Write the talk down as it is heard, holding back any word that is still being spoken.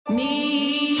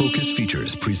Focus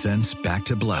Features presents Back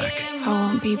to Black. I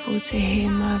want people to hear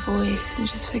my voice and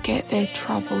just forget their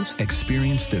troubles.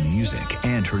 Experience the music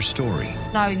and her story.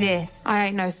 Know this, I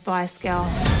ain't no Spice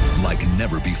Girl. Like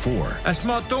never before. That's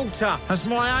my daughter. That's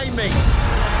my Amy.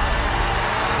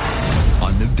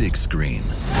 On the big screen.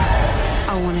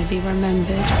 I want to be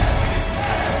remembered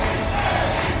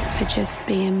for just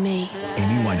being me.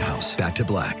 Amy Winehouse, Back to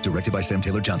Black, directed by Sam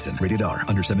Taylor Johnson. Rated R,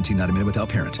 under 17, not a minute without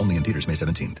parent. Only in theaters May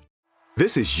 17th.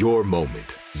 This is your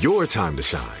moment, your time to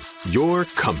shine, your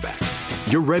comeback.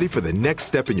 You're ready for the next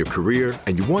step in your career,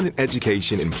 and you want an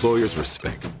education employers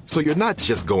respect. So you're not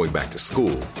just going back to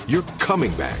school, you're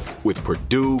coming back with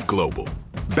Purdue Global.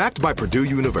 Backed by Purdue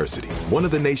University, one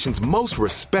of the nation's most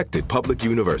respected public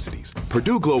universities,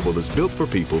 Purdue Global is built for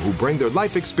people who bring their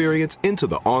life experience into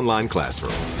the online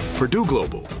classroom. Purdue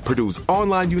Global, Purdue's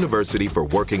online university for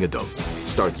working adults.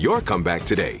 Start your comeback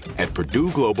today at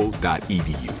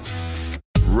purdueglobal.edu.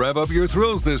 Rev up your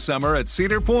thrills this summer at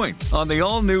Cedar Point on the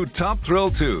all-new Top Thrill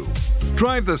 2.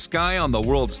 Drive the sky on the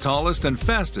world's tallest and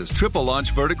fastest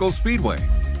triple-launch vertical speedway.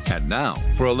 And now,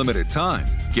 for a limited time,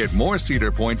 get more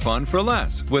Cedar Point fun for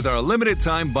less with our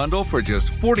limited-time bundle for just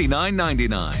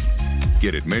 $49.99.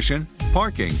 Get admission,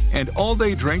 parking, and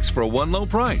all-day drinks for one low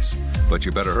price. But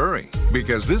you better hurry,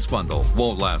 because this bundle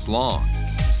won't last long.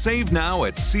 Save now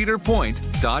at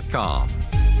cedarpoint.com.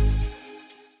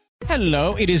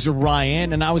 Hello, it is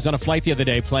Ryan, and I was on a flight the other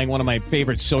day playing one of my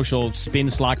favorite social spin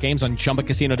slot games on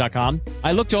ChumbaCasino.com.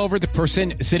 I looked over at the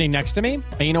person sitting next to me,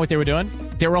 and you know what they were doing?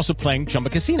 They were also playing Chumba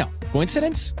Casino.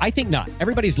 Coincidence? I think not.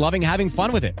 Everybody's loving having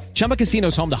fun with it. Chumba Casino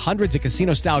is home to hundreds of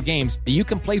casino-style games that you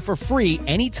can play for free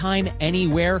anytime,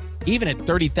 anywhere, even at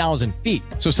 30,000 feet.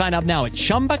 So sign up now at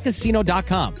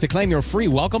ChumbaCasino.com to claim your free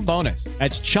welcome bonus.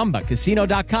 That's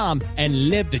ChumbaCasino.com and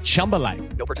live the Chumba life.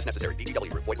 No purchase necessary.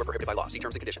 VGW. Void where prohibited by law. See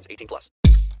terms and conditions. 18+.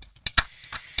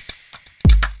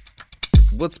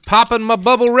 What's poppin' my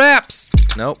bubble wraps?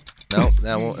 Nope.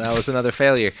 That was another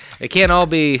failure. It can't all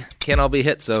be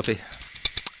hit, Sophie.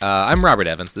 I'm Robert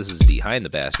Evans. This is Behind the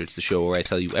Bastards, the show where I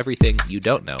tell you everything you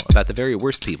don't know about the very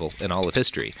worst people in all of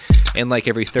history. And like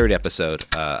every third episode,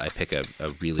 I pick a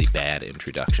really bad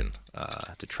introduction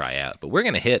to try out. But we're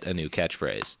going to hit a new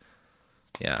catchphrase.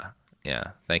 Yeah.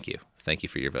 Thank you. Thank you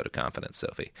for your vote of confidence,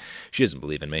 Sophie. She doesn't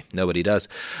believe in me. Nobody does.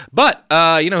 But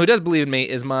you know who does believe in me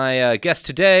is my guest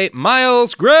today,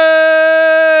 Miles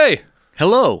Gray!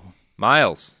 Hello.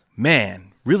 Miles. Man.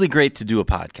 Really great to do a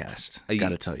podcast, I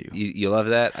gotta tell you. You love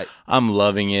that? I'm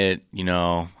loving it. You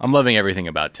know, I'm loving everything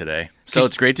about today. So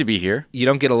it's great to be here. You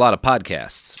don't get a lot of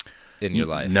podcasts in your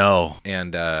life. No.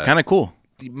 And it's kind of cool.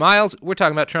 Miles, we're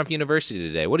talking about Trump University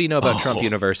today. What do you know about Trump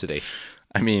University?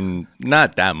 I mean,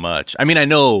 not that much. I mean, I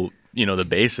know, the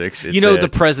basics. It's the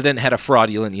president had a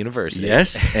fraudulent university.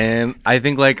 Yes, and I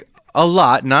think like a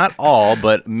lot, not all,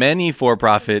 but many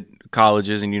for-profit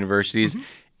colleges and universities,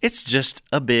 it's just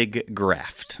a big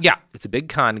graft. Yeah, it's a big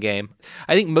con game.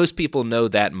 I think most people know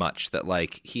that much, that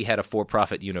like he had a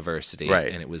for-profit university,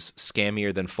 right, and it was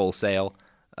scammier than Full Sail.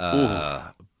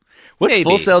 What's maybe.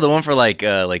 Full Sail? The one for like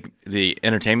the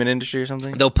entertainment industry or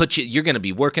something? They'll put you're going to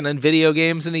be working on video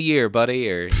games in a year, buddy,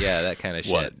 or that kind of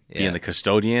shit. What? Yeah. Being the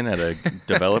custodian at a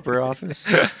developer office?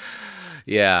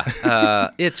 Yeah,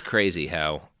 it's crazy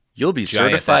how you'll be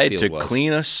certified to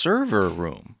clean a server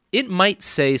room. It might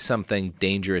say something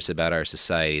dangerous about our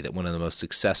society that one of the most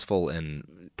successful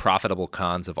and profitable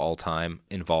cons of all time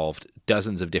involved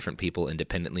dozens of different people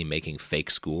independently making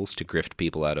fake schools to grift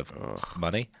people out of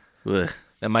money. Ugh.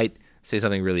 That might say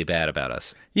something really bad about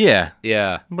us. Yeah.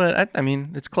 Yeah. But, I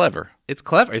mean, it's clever. It's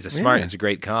clever. It's it's a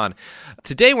great con.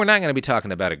 Today, we're not going to be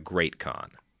talking about a great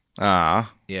con.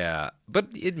 Yeah. But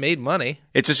it made money.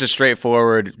 It's just a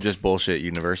straightforward, just bullshit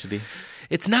university?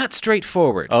 It's not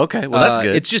straightforward. Okay, well, that's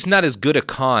good. It's just not as good a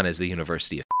con as the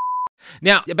University of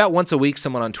Now, about once a week,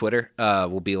 someone on Twitter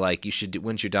will be like,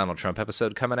 when's your Donald Trump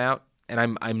episode coming out?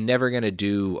 And I'm never going to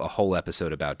do a whole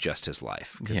episode about just his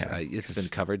life, because it's been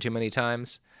covered too many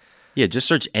times. Yeah, just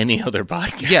search any other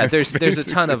podcast. Yeah, there's a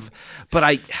ton of,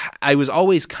 but I was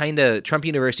always kind of, Trump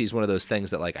University is one of those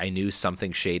things that like I knew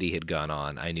something shady had gone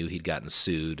on. I knew he'd gotten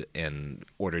sued and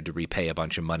ordered to repay a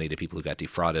bunch of money to people who got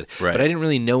defrauded, right. But I didn't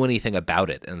really know anything about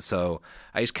it. And so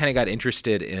I just kind of got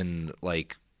interested in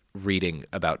like reading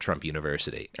about Trump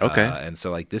University. Okay. And so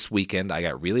like this weekend I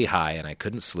got really high and I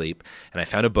couldn't sleep, and I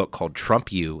found a book called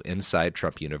Trump U Inside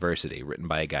Trump University, written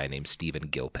by a guy named Stephen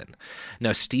Gilpin.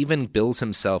 Now Stephen bills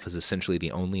himself as essentially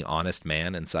the only honest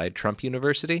man inside Trump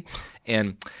University,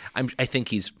 and I think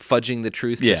he's fudging the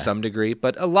truth to some degree,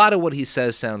 but a lot of what he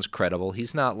says sounds credible.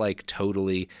 He's not like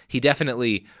totally, he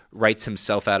definitely writes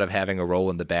himself out of having a role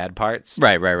in the bad parts.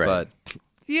 Right. But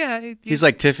yeah, He's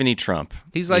like Tiffany Trump.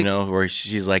 He's like, where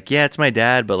she's like, yeah, it's my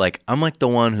dad, but like I'm like the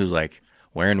one who's like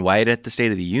wearing white at the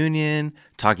State of the Union,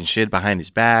 talking shit behind his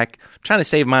back, trying to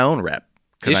save my own rep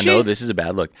because I know this is a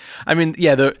bad look. I mean,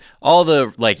 yeah, all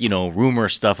the like rumor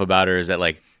stuff about her is that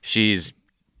like she's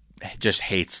just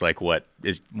hates like what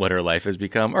her life has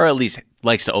become, or at least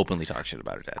likes to openly talk shit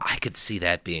about her dad. I could see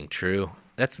that being true.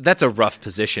 That's a rough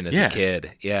position as a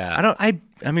kid. Yeah.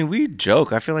 I mean, we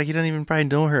joke. I feel like he doesn't even probably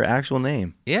know her actual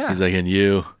name. Yeah. He's like, and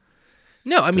you.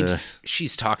 No, I mean,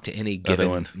 she's talked to any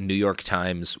given New York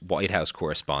Times White House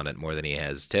correspondent more than he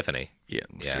has Tiffany. Yeah,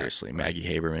 seriously. Maggie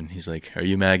Haberman. He's like, are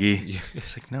you Maggie?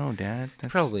 He's like, no, Dad.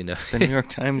 That's probably no. The New York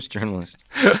Times journalist.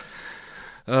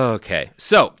 Okay,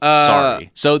 so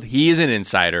sorry. So he is an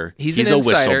insider. He's a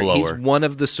whistleblower. He's one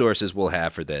of the sources we'll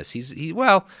have for this.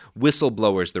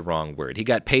 Whistleblower is the wrong word. He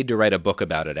got paid to write a book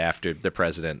about it after the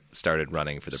president started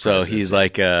running for the presidency. So he's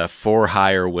like a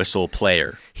for-hire whistle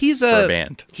player. He's for a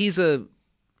band. He's a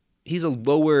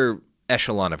lower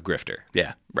echelon of grifter.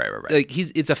 Yeah, right. Like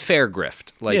it's a fair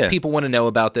grift. Like people want to know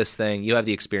about this thing. You have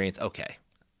the experience. Okay,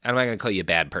 I'm not going to call you a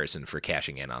bad person for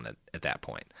cashing in on it at that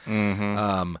point.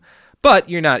 Mm-hmm. But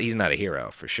he's not a hero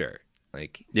for sure.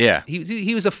 Like,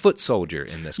 he was a foot soldier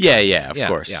in this. Yeah, of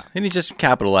course. Yeah. And he's just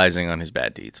capitalizing on his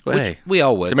bad deeds. But hey, we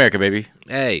all would. It's America, baby.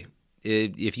 Hey,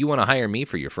 if you want to hire me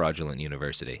for your fraudulent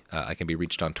university, I can be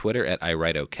reached on Twitter at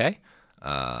iWriteOK.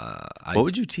 What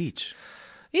would you teach?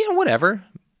 Whatever.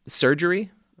 Surgery.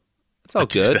 It's all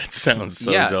good. That sounds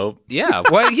so dope. Yeah.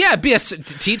 Well,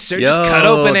 teach surgery. Just cut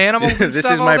open animals and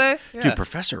stuff all day. Yeah. Dude,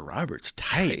 Professor Robert's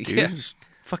tight, dude. Yeah.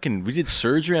 We did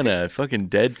surgery on a fucking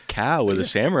dead cow with a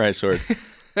samurai sword.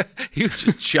 He was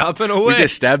just chopping away. We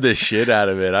just stabbed the shit out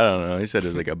of it. I don't know. He said it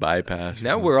was like a bypass.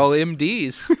 Now we're all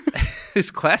MDs.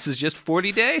 His class is just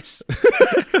 40 days.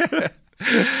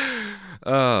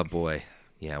 Oh, boy.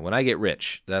 Yeah, when I get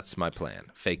rich, that's my plan.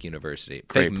 Fake university.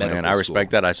 Great plan. I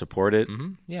respect that. I support it.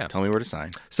 Mm-hmm. Yeah. Tell me where to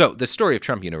sign. So the story of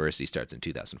Trump University starts in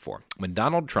 2004, when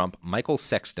Donald Trump, Michael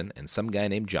Sexton, and some guy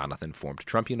named Jonathan formed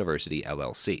Trump University,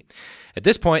 LLC. At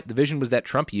this point, the vision was that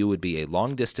Trump U would be a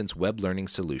long-distance web learning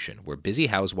solution where busy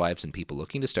housewives and people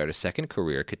looking to start a second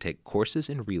career could take courses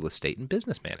in real estate and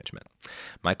business management.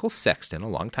 Michael Sexton, a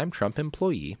longtime Trump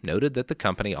employee, noted that the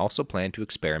company also planned to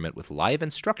experiment with live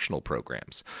instructional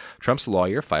programs. Trump's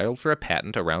lawyer filed for a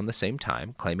patent around the same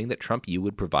time, claiming that Trump U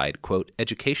would provide, quote,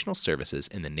 educational services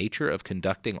in the nature of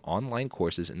conducting online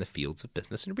courses in the fields of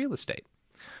business and real estate.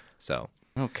 So...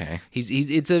 okay.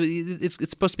 It's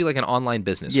supposed to be like an online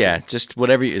business. Yeah, just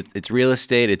whatever. It's real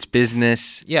estate. It's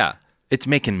business. Yeah. It's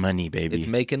making money, baby. It's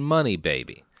making money,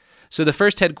 baby. So the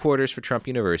first headquarters for Trump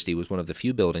University was one of the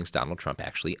few buildings Donald Trump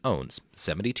actually owns,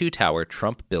 72-tower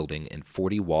Trump Building in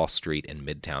 40 Wall Street in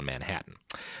Midtown Manhattan.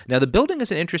 Now, the building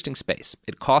is an interesting space.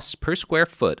 It costs per square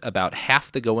foot about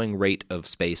half the going rate of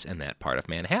space in that part of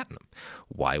Manhattan.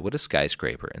 Why would a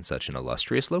skyscraper in such an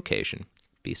illustrious location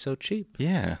be so cheap?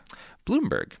 Yeah.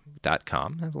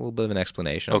 Bloomberg.com has a little bit of an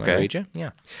explanation. Okay. I'll read you.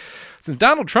 Yeah. Since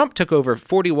Donald Trump took over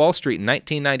 40 Wall Street in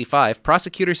 1995,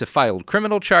 prosecutors have filed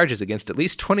criminal charges against at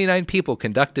least 29 people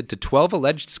conducted to 12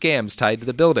 alleged scams tied to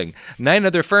the building. 9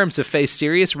 other firms have faced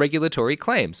serious regulatory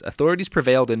claims. Authorities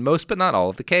prevailed in most but not all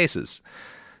of the cases.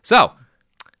 So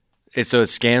it's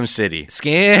Scam City.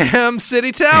 Scam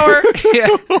City Tower. Yeah.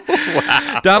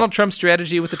 Wow. Donald Trump's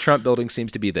strategy with the Trump Building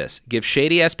seems to be this. Give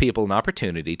shady-ass people an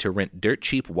opportunity to rent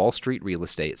dirt-cheap Wall Street real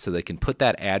estate so they can put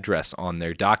that address on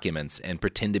their documents and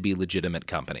pretend to be legitimate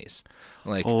companies.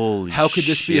 Like, holy how could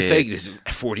this be a fake? Is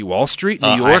it 40 Wall Street,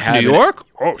 New York? York?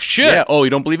 Oh, shit. Yeah. Oh,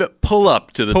 you don't believe it? Pull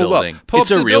up to the building.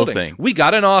 It's a real thing. We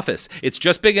got an office. It's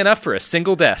just big enough for a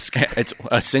single desk. It's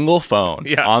a single phone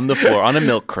on the floor, on a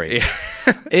milk crate.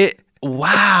 Yeah.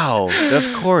 Wow.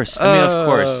 Of course. I mean, of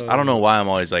course. I don't know why I'm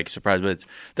always like surprised, but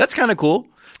that's kind of cool.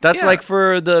 That's like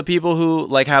for the people who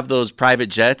like have those private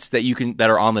jets that that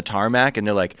are on the tarmac, and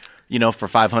they're like, for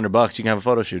 $500 you can have a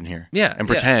photo shoot in here. Yeah. And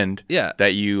pretend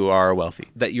that you are wealthy.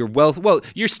 That you're wealthy. Well,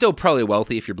 you're still probably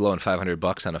wealthy if you're blowing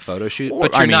 $500 on a photo shoot,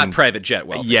 but you're not private jet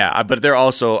wealthy. Yeah, but they're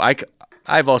also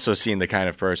I've also seen the kind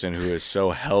of person who is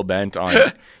so hell-bent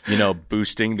on,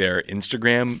 boosting their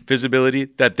Instagram visibility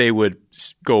that they would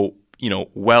go,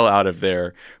 well out of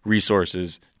their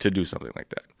resources to do something like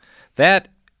that. That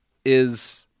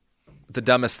is the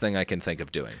dumbest thing I can think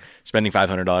of doing. Spending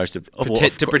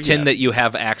 $500 to pretend that you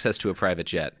have access to a private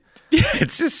jet. Yeah,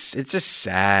 it's just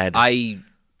sad. That's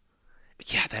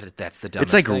the dumbest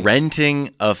It's like thing.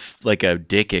 renting like a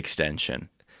dick extension.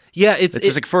 Yeah, It's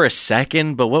just like for a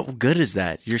second, but what good is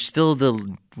that? You're still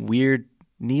the weird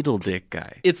needle dick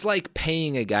guy. It's like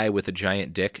paying a guy with a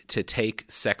giant dick to take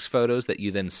sex photos that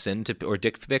you then send to, or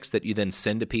dick pics that you then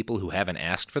send to people who haven't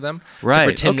asked for them, right? To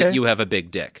pretend that you have a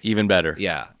big dick. Even better.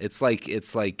 Yeah, it's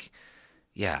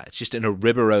just an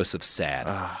Ouroboros of sad.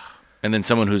 And then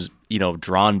someone who's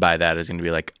drawn by that is going to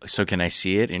be like, "So can I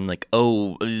see it?" And like,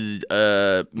 "Oh,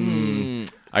 I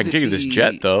can take you this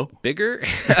jet though, bigger."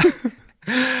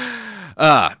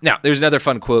 Now, there's another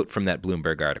fun quote from that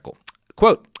Bloomberg article.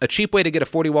 Quote, a cheap way to get a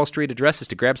 40 Wall Street address is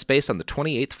to grab space on the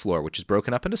 28th floor, which is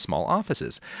broken up into small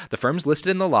offices. The firms listed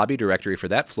in the lobby directory for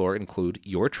that floor include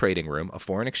Your Trading Room, a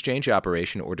foreign exchange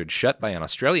operation ordered shut by an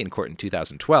Australian court in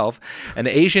 2012, an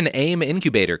Asian AIM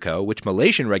Incubator Co., which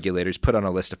Malaysian regulators put on a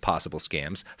list of possible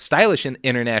scams, Stylish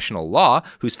International Law,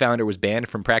 whose founder was banned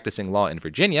from practicing law in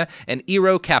Virginia, and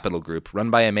Eero Capital Group,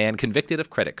 run by a man convicted of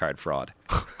credit card fraud.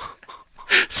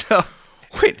 So...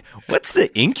 Wait, what's the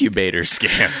incubator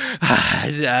scam?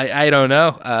 I don't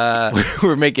know.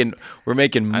 We're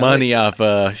making money off.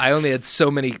 I only had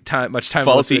so much time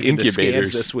faulty listening to incubators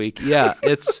scams this week. Yeah,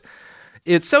 it's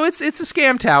a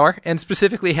scam tower and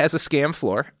specifically has a scam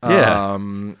floor.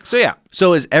 Yeah.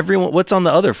 So is everyone? What's on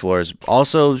the other floors?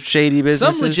 Also shady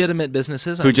businesses. Some legitimate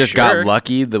businesses who just got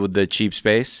lucky with the cheap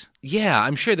space. Yeah,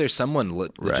 I'm sure there's someone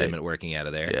legitimate working out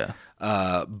of there. Yeah.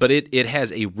 But it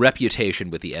has a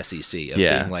reputation with the SEC of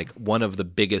being like one of the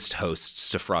biggest hosts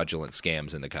to fraudulent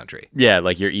scams in the country. Yeah,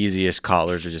 like your easiest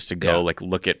callers are just to go like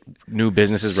look at new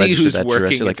businesses see registered who's at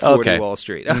working like, at 40 Wall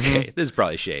Street. Okay, this is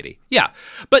probably shady. Yeah,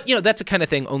 but that's the kind of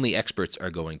thing only experts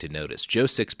are going to notice. Joe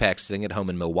Sixpack sitting at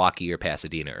home in Milwaukee or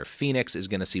Pasadena or Phoenix is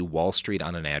going to see Wall Street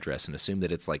on an address and assume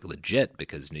that it's like legit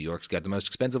because New York's got the most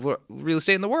expensive real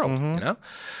estate in the world.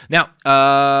 Now,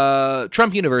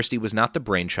 Trump University was not the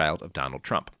brainchild of Donald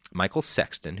Trump. Michael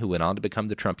Sexton, who went on to become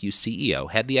the Trump U CEO,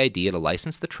 had the idea to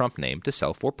license the Trump name to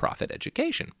sell for-profit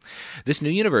education. This new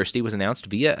university was announced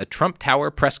via a Trump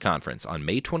Tower press conference on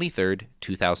May 23,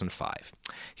 2005.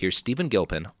 Here's Stephen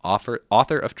Gilpin, author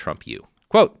of Trump U.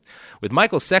 Quote, with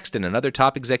Michael Sexton and other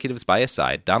top executives by his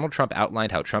side, Donald Trump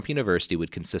outlined how Trump University would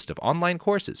consist of online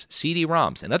courses,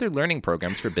 CD-ROMs, and other learning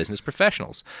programs for business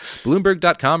professionals.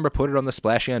 Bloomberg.com reported on the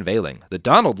splashy unveiling. The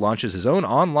Donald launches his own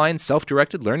online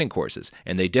self-directed learning courses,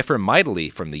 and they differ mightily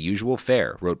from the usual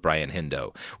fare, wrote Brian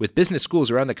Hindo. With business schools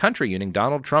around the country using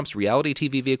Donald Trump's reality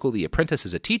TV vehicle The Apprentice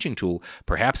as a teaching tool,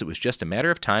 perhaps it was just a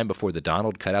matter of time before the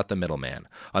Donald cut out the middleman.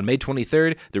 On May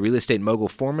 23rd, the real estate mogul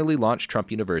formally launched Trump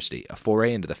University, a foray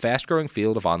into the fast-growing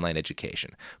field of online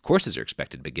education. Courses are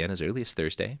expected to begin as early as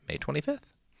Thursday, May 25th.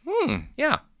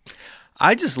 Yeah.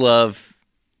 I just love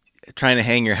trying to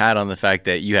hang your hat on the fact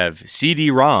that you have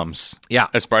CD-ROMs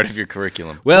as part of your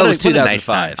curriculum. Well, it was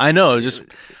 2005. I know, it was just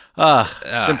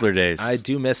simpler days. I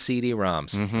do miss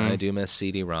CD-ROMs. I do miss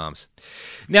CD-ROMs.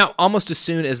 Now, almost as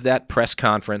soon as that press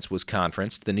conference was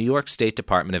conferenced, the New York State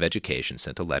Department of Education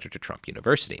sent a letter to Trump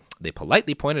University. They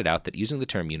politely pointed out that using the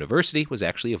term university was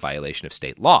actually a violation of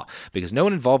state law, because no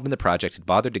one involved in the project had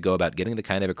bothered to go about getting the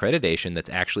kind of accreditation that's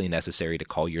actually necessary to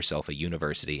call yourself a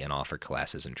university and offer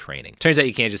classes and training. Turns out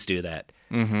you can't just do that.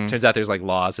 Turns out there's like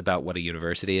laws about what a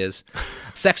university is.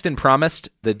 Sexton promised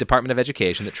the Department of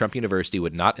Education that Trump University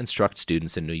would not instruct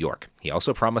students in New York. He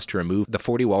also promised to remove the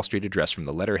 40 Wall Street address from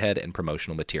the letterhead and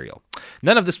promotional material.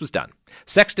 None of this was done.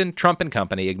 Sexton, Trump, and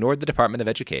company ignored the Department of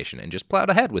Education and just plowed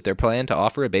ahead with their plan to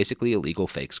offer a basically illegal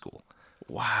fake school.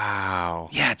 Wow.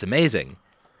 Yeah, it's amazing.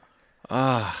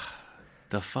 The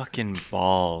fucking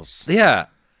balls. Yeah.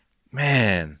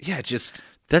 Man. Yeah, just...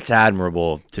 That's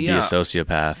admirable to be a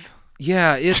sociopath.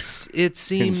 Yeah, it seems...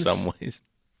 in some ways.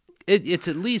 It's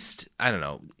at least, I don't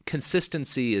know,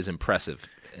 consistency is impressive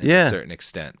to a certain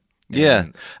extent.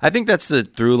 And I think that's the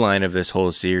through line of this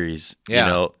whole series. Yeah.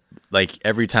 You know, like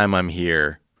every time I'm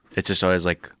here, it's just always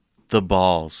like the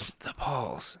balls. The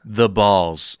balls. The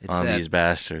balls It's on that- these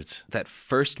bastards. That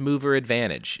first mover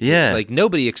advantage. Yeah. Like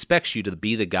nobody expects you to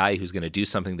be the guy who's going to do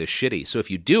something this shitty. So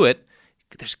if you do it,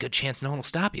 there's a good chance no one will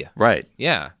stop you. Right.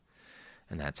 Yeah.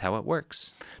 And that's how it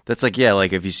works. That's like,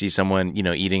 like if you see someone,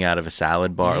 eating out of a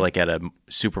salad bar, like at a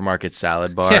supermarket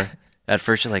salad bar, at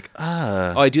first you're like,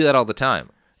 Oh, I do that all the time.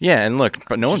 Yeah, and look,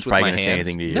 but no one's Just with probably my going to say hands.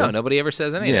 anything to you. No, nobody ever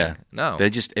says anything. Yeah. No. They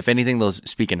just, if anything, they'll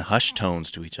speak in hushed tones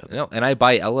to each other. No, and I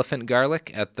buy elephant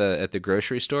garlic at the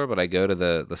grocery store, but I go to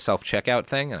the self checkout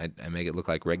thing and I make it look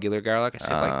like regular garlic. I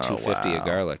save like $2.50 a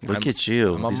garlic. Look at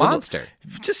you. I'm a These monster.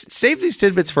 Just save these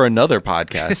tidbits for another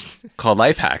podcast called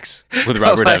Life Hacks with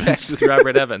Robert Life Evans. Hacks with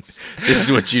Robert Evans. This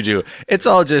is what you do. It's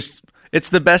all just, it's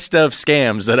the best of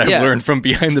scams that I've learned from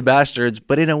Behind the Bastards,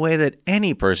 but in a way that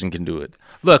any person can do it.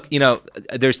 Look,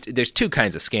 there's two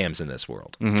kinds of scams in this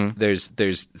world. Mm-hmm. There's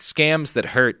scams that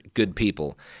hurt good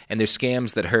people, and there's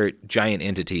scams that hurt giant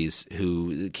entities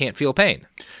who can't feel pain.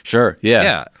 Sure, yeah.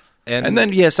 Yeah. And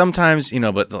then, sometimes,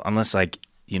 but unless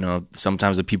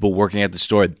sometimes the people working at the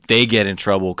store, they get in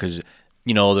trouble because,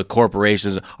 the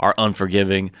corporations are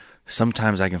unforgiving.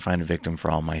 Sometimes I can find a victim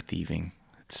for all my thieving.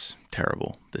 It's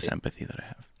terrible, this empathy that I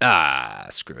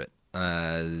have. Screw it.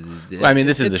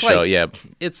 This is the show, yeah.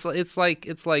 It's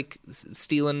like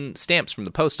stealing stamps from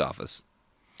the post office.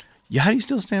 Yeah, how do you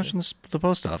steal stamps from the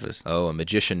post office? Oh, a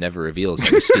magician never reveals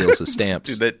how he steals his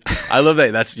stamps. Dude, I love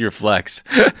that. That's your flex.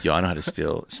 Yo, I know how to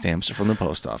steal stamps from the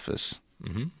post office.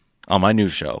 Mm-hmm. On my new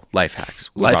show, Life Hacks.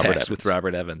 With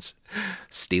Robert Evans.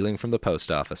 Stealing from the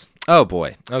post office. Oh,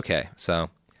 boy. Okay, so.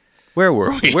 Where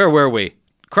were we?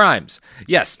 Crimes.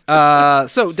 Yes.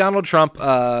 So Donald Trump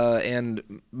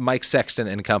and Mike Sexton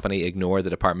and company ignore the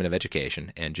Department of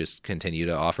Education and just continue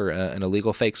to offer an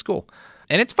illegal fake school.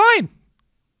 And it's fine.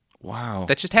 Wow.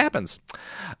 That just happens.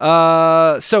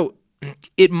 So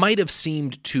it might have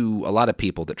seemed to a lot of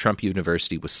people that Trump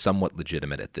University was somewhat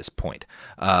legitimate at this point,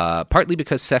 partly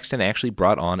because Sexton actually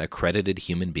brought on accredited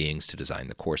human beings to design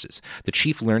the courses. The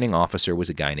chief learning officer was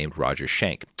a guy named Roger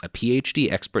Schenck, a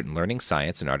PhD expert in learning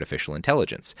science and artificial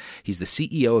intelligence. He's the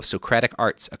CEO of Socratic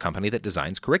Arts, a company that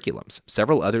designs curriculums.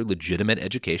 Several other legitimate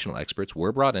educational experts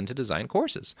were brought in to design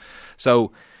courses.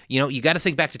 So, you got to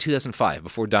think back to 2005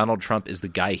 before Donald Trump is the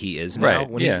guy he is now. Right,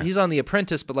 when he's on The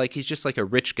Apprentice, but he's just like a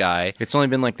rich guy. It's only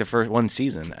been like the first one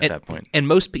season at that point. And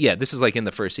this is like in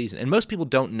the first season. And most people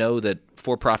don't know that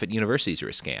for-profit universities are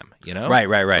a scam,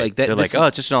 Right. They're like,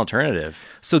 it's just an alternative.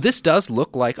 So this does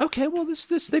look like, okay, well,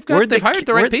 they've hired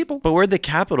the right people. But where'd the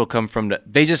capital come from?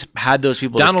 They just had those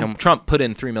people. Donald Trump put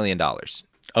in $3 million.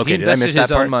 Okay, he did I miss that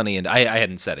his part? own money, and I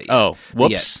hadn't said it yet. Oh,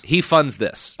 whoops. Yeah, he funds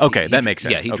this. Okay, that makes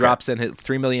sense. Yeah, he drops in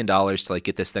 $3 million to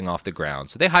get this thing off the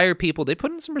ground. So they hire people. They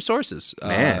put in some resources.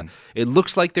 Man. It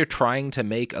looks like they're trying to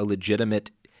make a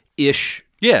legitimate-ish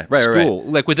school,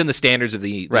 like within the standards of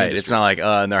the industry. It's not like,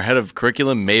 and our head of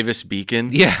curriculum, Mavis Beacon.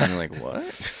 Yeah. And you're like,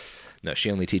 what? No,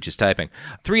 she only teaches typing.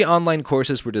 3 online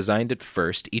courses were designed at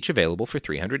first, each available for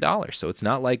 $300. So it's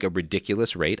not like a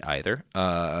ridiculous rate either.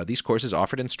 These courses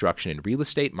offered instruction in real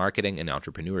estate, marketing, and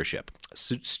entrepreneurship.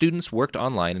 Students worked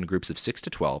online in groups of 6 to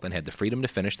 12 and had the freedom to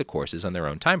finish the courses on their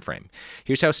own time frame.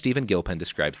 Here's how Stephen Gilpin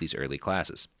describes these early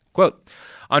classes. Quote,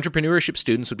 entrepreneurship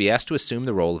students would be asked to assume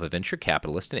the role of a venture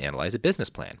capitalist and analyze a business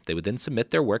plan. They would then submit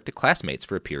their work to classmates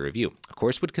for a peer review. A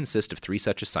course would consist of 3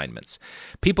 such assignments.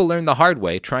 People learn the hard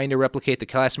way. Trying to replicate the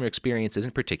classroom experience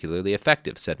isn't particularly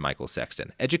effective, said Michael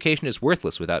Sexton. Education is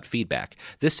worthless without feedback.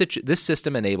 This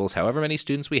system enables however many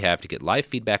students we have to get live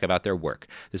feedback about their work.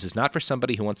 This is not for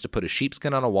somebody who wants to put a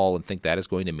sheepskin on a wall and think that is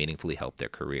going to meaningfully help their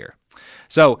career.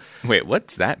 So, wait,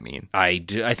 what's that mean? I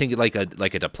think like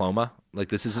a diploma. Like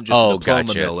this isn't just a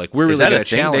diploma mill. Like we're really going to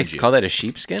challenge they you. Call that a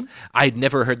sheepskin? I'd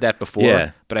never heard that before.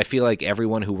 Yeah. But I feel like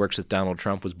everyone who works with Donald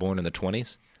Trump was born in the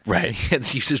 20s. Right.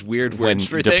 It uses weird when words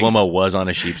for diploma things. was on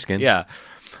a sheepskin. Yeah.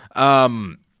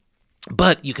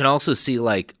 But you can also see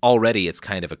already it's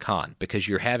kind of a con because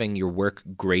you're having your work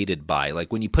graded by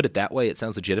when you put it that way, it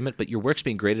sounds legitimate, but your work's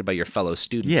being graded by your fellow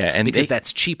students. Yeah, and because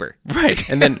that's cheaper. Right.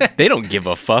 And then they don't give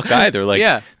a fuck either.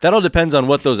 That all depends on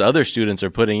what those other students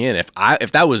are putting in.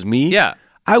 If that was me,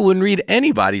 I wouldn't read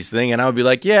anybody's thing and I would be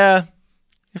like, yeah,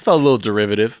 it felt a little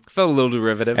derivative.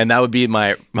 And that would be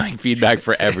my feedback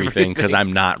for everything because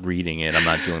I'm not reading it. I'm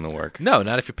not doing the work. No,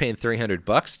 not if you're paying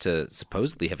 $300 to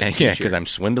supposedly have a teacher. Yeah, because I'm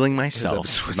swindling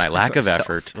myself with my lack of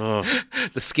effort.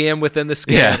 The scam within the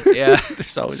scam. Yeah.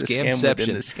 There's always a scam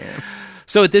within the scam.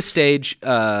 So at this stage,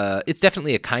 it's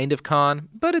definitely a kind of con,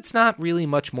 but it's not really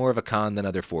much more of a con than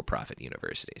other for-profit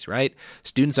universities, right?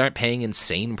 Students aren't paying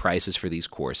insane prices for these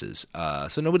courses,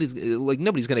 so nobody's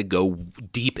going to go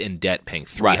deep in debt paying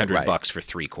 $300 for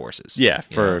 3 courses. Yeah,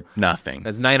 for nothing.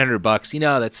 That's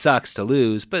 $900. That sucks to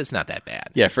lose, but it's not that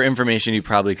bad. Yeah, for information you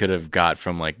probably could have got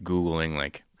from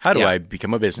Googling how do I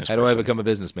become a business person? How do I become a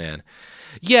businessman?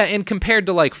 Yeah, and compared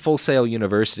to Full Sail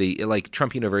University,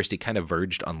 Trump University kind of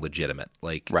verged on legitimate.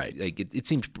 It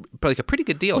seemed like a pretty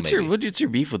good deal. What's your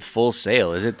beef with Full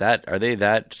Sail? Is it that? Are they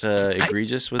that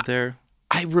egregious with their?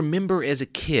 I remember as a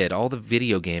kid, all the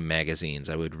video game magazines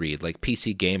I would read, like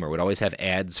PC Gamer, would always have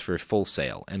ads for Full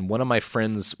Sail. And one of my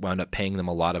friends wound up paying them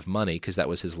a lot of money because that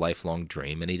was his lifelong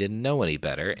dream, and he didn't know any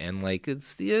better. And, like,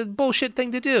 it's the bullshit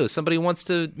thing to do. Somebody wants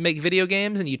to make video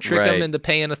games, and you trick them into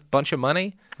paying a bunch of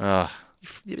money.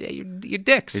 You're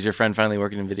dicks. Is your friend finally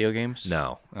working in video games?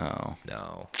 No. Oh.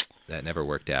 No. That never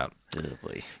worked out. Oh,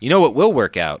 boy. You know what will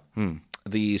work out?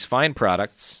 These fine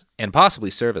products and possibly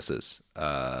services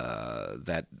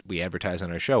that we advertise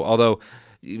on our show. Although,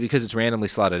 because it's randomly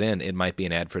slotted in, it might be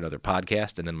an ad for another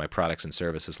podcast, and then my products and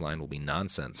services line will be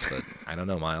nonsense. But I don't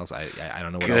know, Miles. I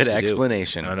don't know what else to do. Good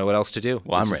explanation. I don't know what else to do.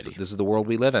 Well, I'm ready. This is the world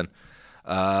we live in.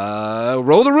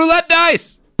 Roll the roulette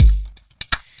dice!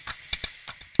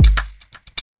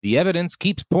 The evidence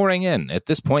keeps pouring in. At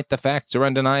this point, the facts are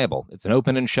undeniable. It's an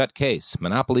open and shut case.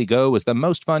 Monopoly Go is the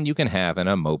most fun you can have in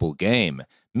a mobile game.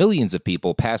 Millions of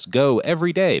people pass Go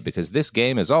every day because this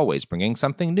game is always bringing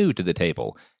something new to the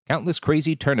table. Countless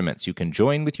crazy tournaments you can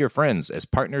join with your friends as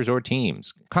partners or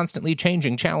teams. Constantly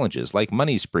changing challenges like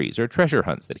money sprees or treasure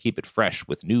hunts that keep it fresh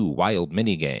with new wild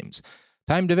mini-games.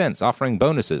 Timed events offering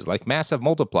bonuses like massive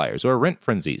multipliers or rent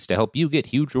frenzies to help you get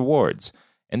huge rewards.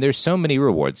 And there's so many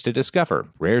rewards to discover.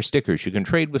 Rare stickers you can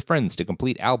trade with friends to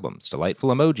complete albums, delightful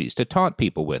emojis to taunt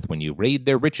people with when you raid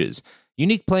their riches,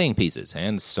 unique playing pieces,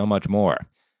 and so much more.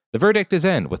 The verdict is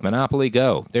in with Monopoly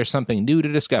Go. There's something new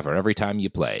to discover every time you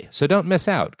play. So don't miss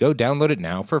out. Go download it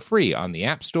now for free on the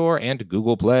App Store and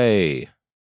Google Play.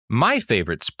 My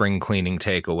favorite spring cleaning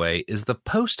takeaway is the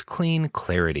post-clean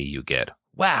clarity you get.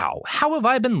 Wow, how have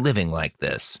I been living like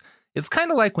this? It's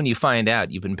kind of like when you find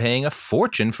out you've been paying a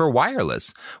fortune for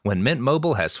wireless, when Mint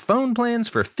Mobile has phone plans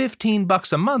for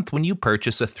 $15 a month when you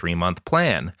purchase a 3-month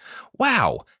plan.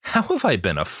 Wow, how have I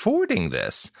been affording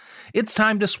this? It's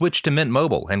time to switch to Mint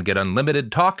Mobile and get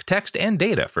unlimited talk, text, and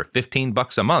data for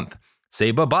 $15 a month.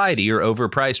 Say bye-bye to your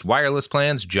overpriced wireless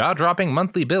plans, jaw-dropping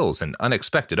monthly bills, and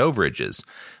unexpected overages.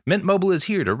 Mint Mobile is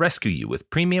here to rescue you with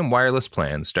premium wireless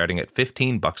plans starting at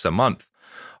 $15 a month.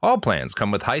 All plans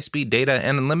come with high-speed data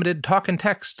and unlimited talk and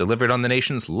text delivered on the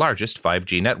nation's largest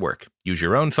 5G network. Use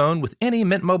your own phone with any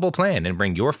Mint Mobile plan and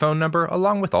bring your phone number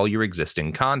along with all your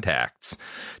existing contacts.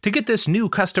 To get this new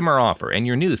customer offer and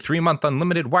your new 3-month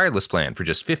unlimited wireless plan for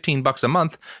just $15 a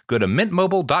month, go to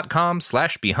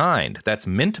mintmobile.com/behind. That's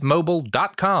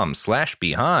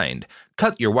mintmobile.com/behind.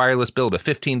 Cut your wireless bill to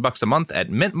 $15 a month at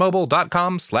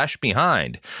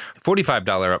mintmobile.com/behind.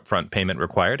 $45 upfront payment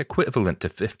required, equivalent to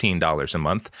 $15 a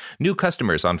month. New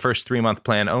customers on first 3-month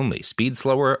plan only. Speed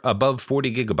slower, above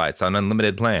 40 gigabytes on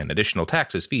unlimited plan. Additional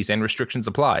taxes, fees, and restrictions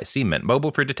apply. See Mint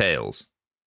Mobile for details.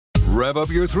 Rev up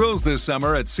your thrills this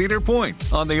summer at Cedar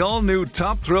Point on the all-new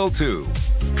Top Thrill 2.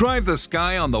 Drive the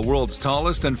sky on the world's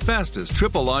tallest and fastest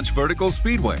triple-launch vertical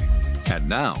speedway. And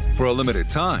now, for a limited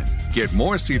time, get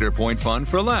more Cedar Point fun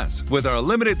for less with our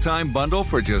limited-time bundle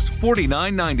for just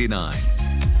 $49.99.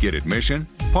 Get admission,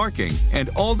 parking, and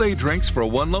all-day drinks for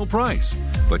one low price.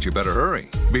 But you better hurry,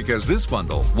 because this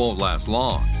bundle won't last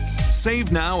long.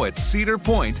 Save now at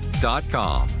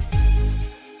cedarpoint.com.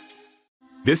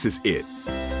 This is it.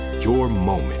 Your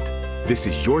moment. This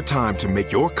is your time to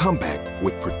make your comeback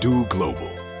with Purdue Global.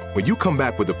 When you come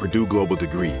back with a Purdue Global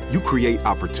degree, you create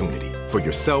opportunity for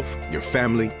yourself, your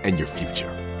family, and your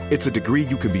future. It's a degree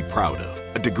you can be proud of,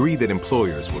 a degree that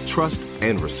employers will trust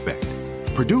and respect.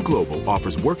 Purdue Global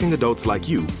offers working adults like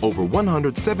you over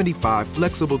 175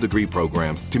 flexible degree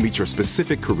programs to meet your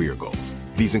specific career goals.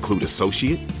 These include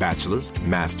associate, bachelor's,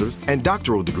 master's, and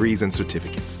doctoral degrees and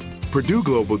certificates. Purdue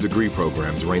Global degree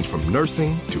programs range from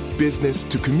nursing to business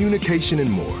to communication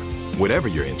and more. Whatever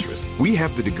your interest, we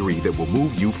have the degree that will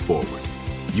move you forward.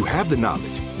 You have the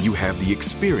knowledge, you have the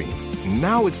experience.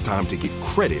 Now it's time to get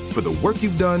credit for the work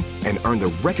you've done and earn the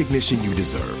recognition you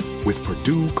deserve with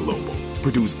Purdue Global,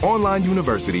 Purdue's online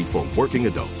university for working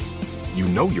adults. You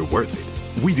know you're worth it.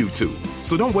 We do too.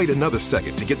 So don't wait another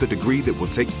second to get the degree that will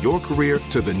take your career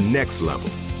to the next level.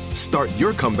 Start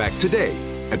your comeback today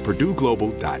at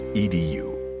purdueglobal.edu.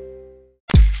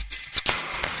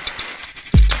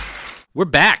 We're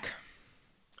back.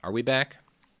 Are we back?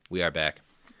 We are back.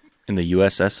 In the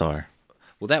USSR.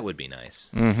 Well, that would be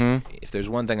nice. Mm-hmm. If there's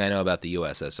one thing I know about the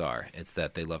USSR, it's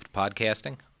that they loved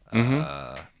podcasting.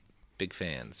 Big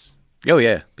fans. Oh,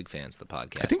 yeah. Big fans of the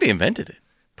podcast. I think they invented it.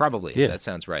 Probably. Yeah. That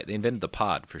sounds right. They invented the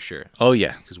pod for sure. Oh,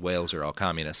 yeah. Because whales are all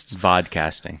communists.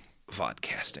 Vodcasting.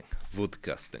 Vodcasting.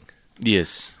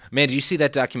 Yes. Man, did you see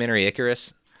that documentary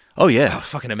Icarus? Oh, yeah. Oh,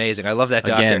 fucking amazing. I love that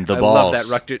doctor. Again, the I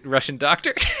balls. love that Russian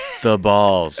doctor. The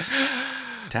balls.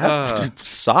 To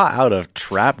saw out a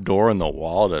trap door in the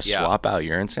wall to swap out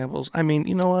urine samples. I mean,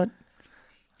 you know what?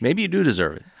 Maybe you do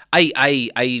deserve it.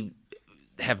 I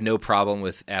have no problem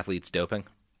with athletes doping.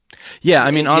 Yeah,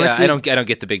 I mean, honestly, I don't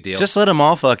get the big deal. Just let them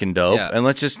all fucking dope, Yeah. and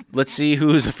let's see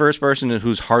who's the first person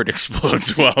whose heart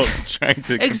explodes while trying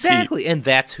to compete. Exactly, and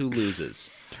that's who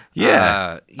loses.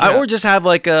 Yeah. Or just have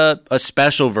like a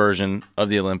special version of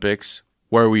the Olympics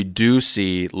where we do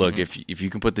see, look, if you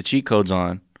can put the cheat codes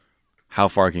on, how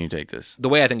far can you take this? The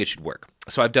way I think it should work.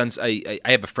 So I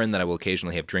have a friend that I will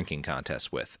occasionally have drinking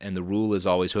contests with, and the rule is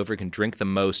always whoever can drink the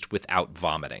most without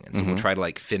vomiting. And so we'll try to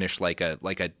like finish like a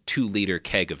 2-liter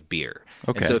keg of beer.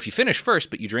 Okay. And so if you finish first,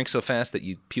 but you drink so fast that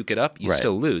you puke it up, you Right.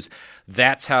 still lose.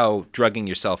 That's how drugging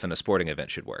yourself in a sporting event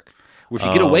should work. Where if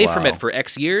you get away from it for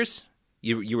X years,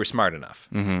 you were smart enough.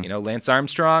 You know, Lance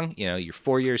Armstrong, you're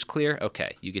 4 years clear.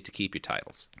 Okay, you get to keep your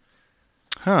titles.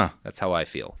 Huh. That's how I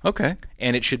feel. Okay.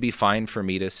 And it should be fine for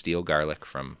me to steal garlic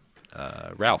from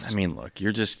Ralph's. I mean, look,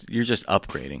 you're just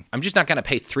upgrading. I'm just not going to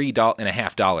pay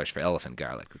 $3.50 for elephant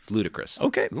garlic. It's ludicrous.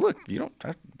 Okay, look, you don't.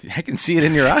 I can see it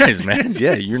in your eyes, man.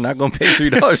 Yeah, you're not going to pay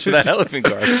 $3 for that elephant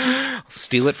garlic. I'll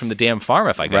steal it from the damn farm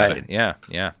if I got it.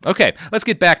 Yeah. Okay, let's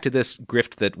get back to this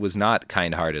grift that was not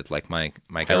kind-hearted like my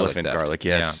garlic Elephant theft. garlic,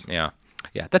 yes. Yeah.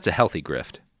 That's a healthy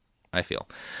grift, I feel.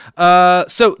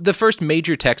 So the first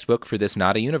major textbook for this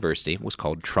not a university was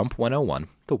called Trump 101,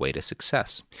 The Way to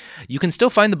Success. You can still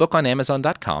find the book on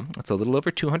Amazon.com. It's a little over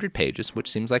 200 pages,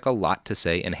 which seems like a lot to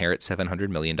say inherit $700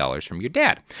 million from your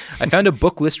dad. I found a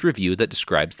book list review that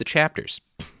describes the chapters.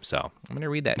 So I'm going to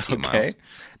read that to you, Miles.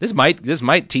 This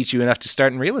might teach you enough to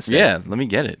start in real estate. Yeah, let me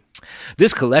get it.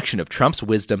 This collection of Trump's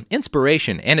wisdom,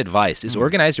 inspiration, and advice is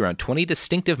organized around 20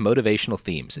 distinctive motivational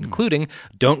themes, including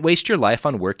don't waste your life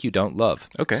on work you don't love.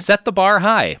 Okay. Set the bar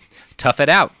high. Tough it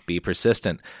out. Be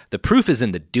persistent. The proof is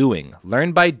in the doing.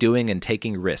 Learn by doing and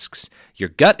taking risks. Your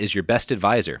gut is your best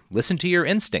advisor. Listen to your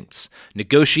instincts.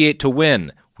 Negotiate to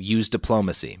win. Use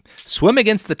diplomacy. Swim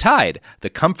against the tide.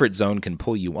 The comfort zone can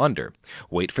pull you under.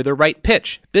 Wait for the right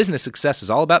pitch. Business success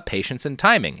is all about patience and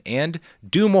timing. And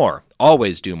do more.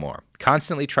 Always do more.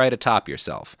 Constantly try to top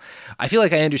yourself. I feel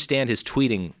like I understand his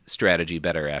tweeting strategy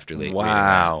better after reading that.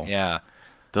 Wow. Yeah.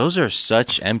 Those are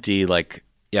such empty,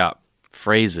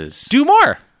 phrases. Do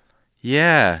more.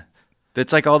 Yeah.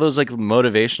 That's like all those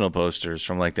motivational posters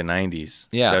from the 90s.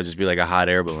 Yeah. That would just be like a hot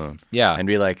air balloon. Yeah. And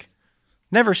be like,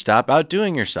 never stop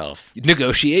outdoing yourself.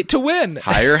 Negotiate to win.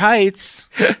 Higher heights.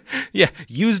 Yeah.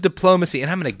 Use diplomacy. And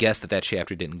I'm going to guess that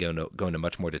chapter didn't go into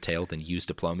much more detail than use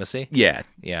diplomacy. Yeah.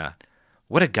 Yeah.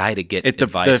 What a guy to get The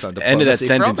advice on diplomacy end of that from.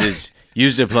 sentence is,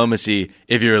 use diplomacy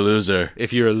if you're a loser.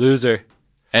 If you're a loser.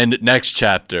 And next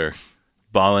chapter,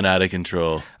 balling out of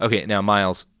control. Okay, now,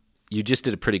 Miles, you just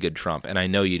did a pretty good Trump, and I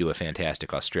know you do a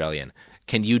fantastic Australian.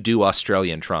 Can you do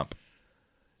Australian Trump?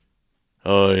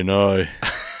 Oh, no.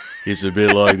 It's a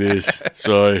bit like this.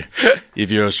 So, if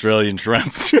you're Australian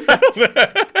Trump.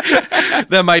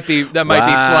 That might be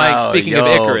flying. Speaking of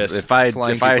Icarus, if I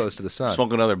flying too close to the sun.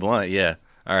 Smoke another blunt, yeah.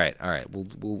 All right.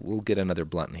 We'll get another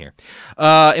blunt in here.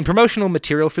 In promotional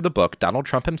material for the book, Donald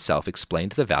Trump himself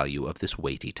explained the value of this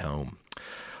weighty tome.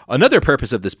 Another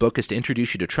purpose of this book is to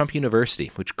introduce you to Trump University,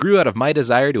 which grew out of my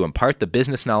desire to impart the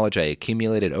business knowledge I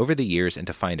accumulated over the years and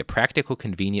to find a practical,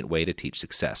 convenient way to teach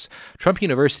success. Trump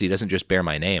University doesn't just bear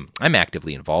my name. I'm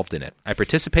actively involved in it. I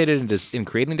participated in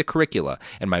creating the curricula,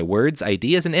 and my words,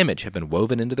 ideas, and image have been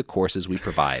woven into the courses we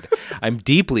provide. I'm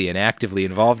deeply and actively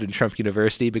involved in Trump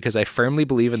University because I firmly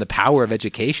believe in the power of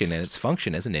education and its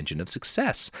function as an engine of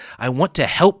success. I want to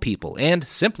help people, and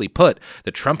simply put,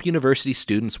 the Trump University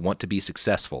students want to be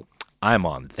successful. I'm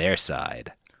on their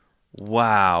side.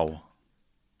 Wow.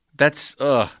 That's,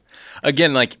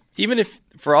 again, even if,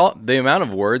 for all the amount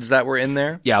of words that were in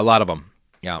there. Yeah, a lot of them.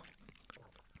 Yeah.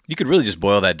 You could really just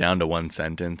boil that down to one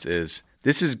sentence is,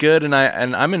 this is good and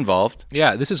I'm involved.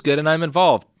 Yeah, this is good and I'm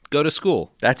involved. Go to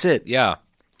school. That's it. Yeah.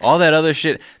 All that other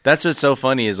shit. That's what's so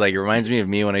funny is it reminds me of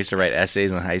me when I used to write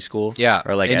essays in high school. Yeah.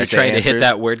 Or and you're essay trying answers. to hit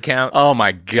that word count. Oh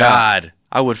my God. Yeah.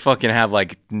 I would fucking have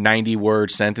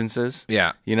 90-word sentences.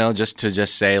 Yeah. Just to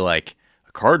say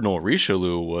Cardinal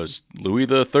Richelieu was Louis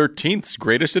XIII's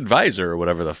greatest advisor or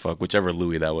whatever the fuck, whichever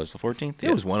Louis that was, the 14th?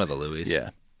 It was one of the Louis. Yeah.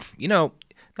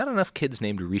 Not enough kids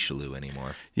named Richelieu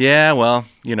anymore. Yeah, well,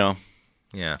 Yeah.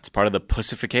 It's part of the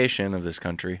pussification of this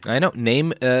country. I know.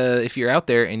 Name, if you're out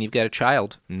there and you've got a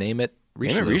child, name it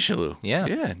Richelieu. Name it Richelieu. Yeah.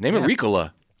 Yeah. Name it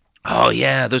Ricola. Oh,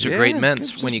 yeah. Those are great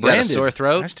mints when you got a sore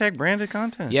throat. Hashtag branded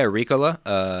content. Yeah, Ricola.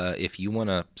 If you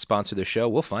want to sponsor the show,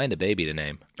 we'll find a baby to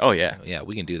name. Oh, yeah. Yeah,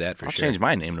 we can do that for I'll sure. change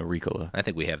my name to Ricola. I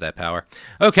think we have that power.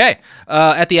 Okay.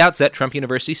 At the outset, Trump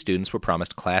University students were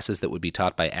promised classes that would be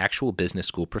taught by actual business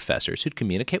school professors who'd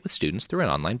communicate with students through an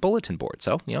online bulletin board.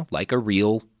 So, like a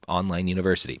real online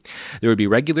university. There would be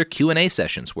regular Q&A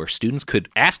sessions where students could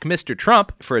ask Mr.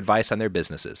 Trump for advice on their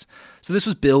businesses. So this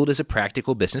was billed as a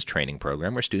practical business training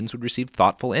program where students would receive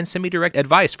thoughtful and semi-direct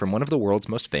advice from one of the world's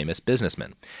most famous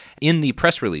businessmen. In the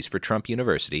press release for Trump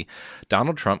University,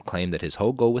 Donald Trump claimed that his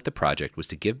whole goal with the project was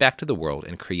to give back to the world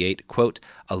and create, quote,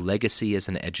 a legacy as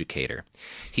an educator.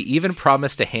 He even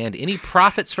promised to hand any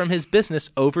profits from his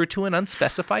business over to an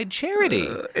unspecified charity.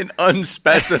 An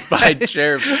unspecified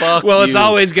charity? Fuck well, you. it's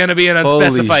always going to be an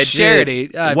unspecified charity.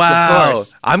 Wow. Of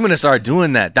course. I'm going to start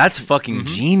doing that. That's fucking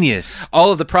genius.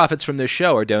 All of the profits from this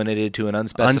show are donated to an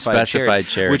unspecified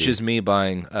charity, which is me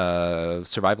buying a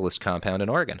survivalist compound in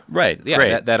Oregon. Right. Yeah,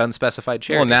 great. That unspecified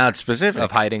charity. Well, now it's specific.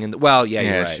 Of hiding in the... Well, yeah,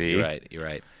 you're right. See? You're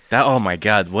right. That, oh my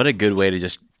God, what a good way to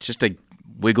just to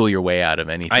wiggle your way out of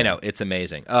anything. I know, it's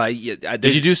amazing.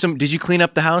 Did you clean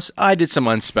up the house? I did some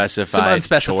unspecified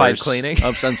chores. Cleaning.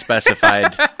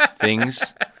 Unspecified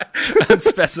things.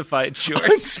 Unspecified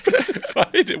chores.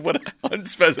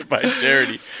 Unspecified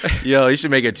charity. Yo, you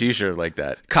should make a t-shirt like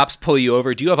that. Cops pull you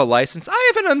over. Do you have a license?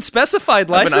 I have an unspecified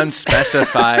license. I have an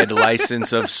unspecified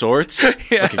license of sorts.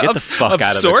 Yeah, okay, get the fuck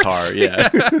out of the car. Yeah.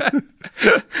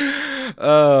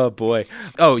 Oh, boy.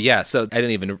 Oh, yeah. So I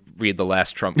didn't even read the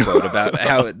last Trump quote about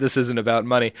how this isn't about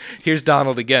money. Here's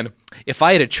Donald again. If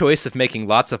I had a choice of making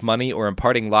lots of money or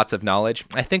imparting lots of knowledge,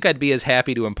 I think I'd be as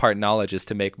happy to impart knowledge as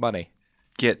to make money.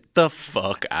 Get the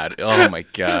fuck out of... Oh, my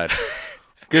God.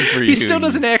 Good for you. He still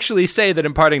doesn't actually say that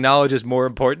imparting knowledge is more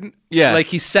important. Yeah. Like,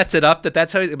 he sets it up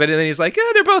that's how... But then he's like, yeah,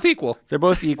 they're both equal. They're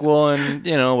both equal and,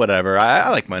 whatever. I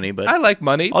like money, but... I like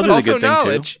money, I'll but do also the good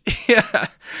knowledge. thing, too. Yeah.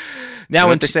 Now,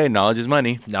 what they say, knowledge is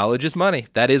money. Knowledge is money.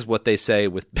 That is what they say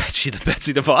with Betsy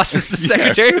DeVos is the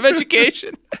Secretary of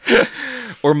Education.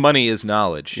 Or money is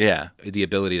knowledge. Yeah. The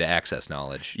ability to access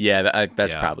knowledge. Yeah,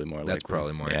 that's probably more likely. That's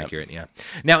probably more accurate, yeah.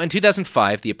 Now, in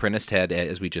 2005, The Apprentice had,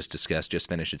 as we just discussed, just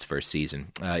finished its first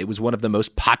season. It was one of the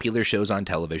most popular shows on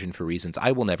television for reasons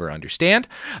I will never understand.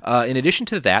 In addition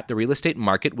to that, the real estate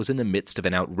market was in the midst of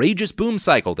an outrageous boom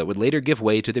cycle that would later give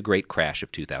way to the great crash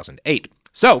of 2008.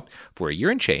 So, for a year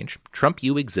and change, Trump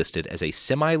U existed as a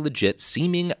semi-legit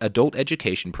seeming adult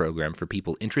education program for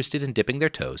people interested in dipping their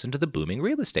toes into the booming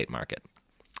real estate market.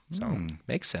 So,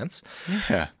 makes sense.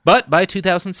 Yeah. But by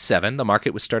 2007, the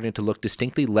market was starting to look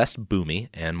distinctly less boomy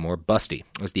and more busty.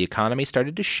 As the economy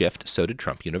started to shift, so did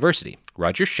Trump University.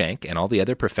 Roger Schenck and all the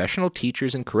other professional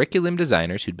teachers and curriculum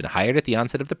designers who'd been hired at the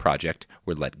onset of the project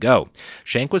were let go.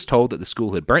 Schenck was told that the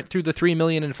school had burnt through the $3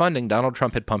 million in funding Donald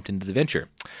Trump had pumped into the venture.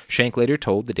 Schenck later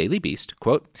told the Daily Beast,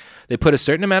 quote, "They put a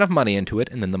certain amount of money into it,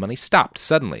 and then the money stopped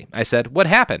suddenly. I said, what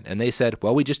happened? And they said,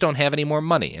 well, we just don't have any more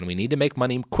money, and we need to make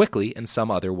money quickly in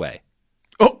some other way."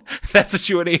 Oh, that's what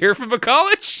you want to hear from a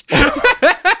college?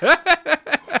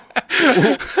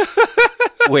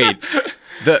 Wait,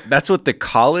 that's what the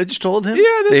college told him?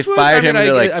 Yeah, they fired him.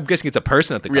 I'm guessing it's a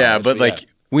person at the college. Yeah, but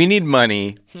we need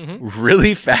money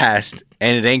really fast,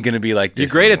 and it ain't going to be like this.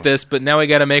 You're great at this, but now we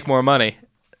got to make more money.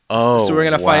 Oh, so we're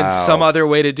going to find some other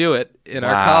way to do it in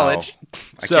our college.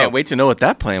 I can't wait to know what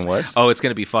that plan was. Oh, it's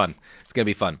going to be fun. It's going to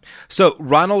be fun. So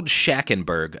Ronald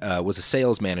Schackenberg was a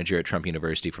sales manager at Trump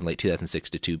University from late 2006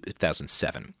 to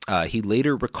 2007. He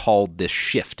later recalled this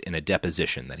shift in a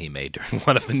deposition that he made during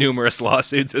one of the numerous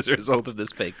lawsuits as a result of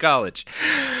this fake college.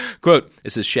 Quote,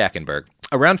 this is Schackenberg.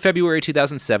 Around February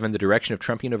 2007, the direction of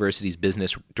Trump University's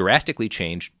business drastically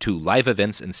changed to live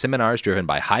events and seminars driven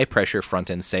by high-pressure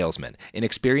front-end salesmen,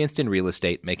 inexperienced in real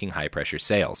estate making high-pressure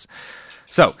sales.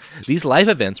 So, these live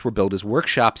events were billed as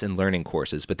workshops and learning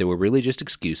courses, but they were really just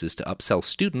excuses to upsell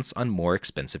students on more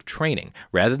expensive training.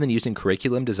 Rather than using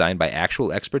curriculum designed by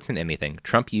actual experts in anything,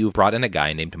 Trump U brought in a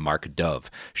guy named Mark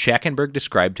Dove. Schackenberg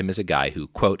described him as a guy who,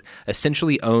 quote,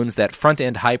 essentially owns that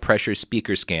front-end high-pressure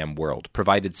speaker scam world,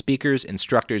 provided speakers,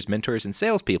 instructors, mentors, and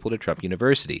salespeople to Trump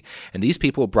University. And these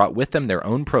people brought with them their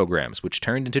own programs, which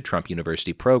turned into Trump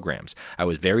University programs. I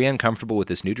was very uncomfortable with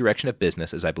this new direction of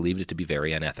business as I believed it to be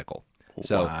very unethical.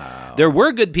 So there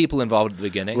were good people involved at the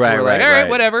beginning. Right, who were right, like, all right, right.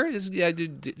 whatever. Yeah,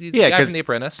 because The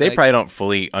Apprentice. They probably don't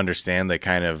fully understand the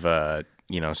kind of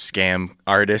scam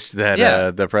artist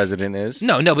that the president is.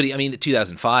 No, nobody. I mean,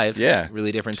 2005. Yeah,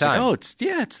 really different it's time. Like,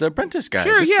 it's the Apprentice guy.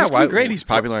 Sure, this yeah, is great. He's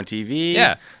popular on TV.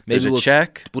 Yeah, maybe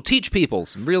we'll teach people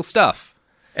some real stuff.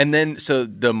 And then, so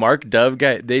the Mark Dove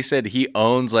guy, they said he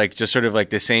owns like just sort of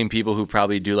like the same people who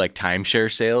probably do like timeshare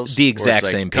sales. The where it's exact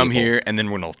like, same Come people. here, and then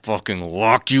we're gonna fucking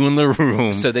lock you in the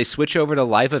room. So they switch over to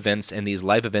live events, and these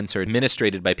live events are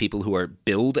administrated by people who are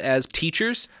billed as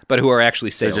teachers, but who are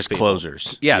actually they're sales just people.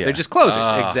 closers. Yeah, they're just closers.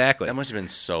 Exactly. That must have been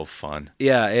so fun.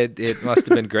 Yeah, it must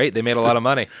have been great. They made a lot of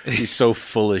money. He's so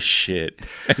full of shit,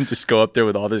 and just go up there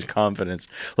with all this confidence.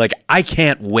 Like, I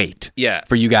can't wait. Yeah.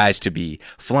 For you guys to be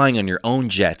flying on your own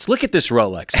jets. Look at this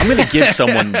Rolex. I'm going to give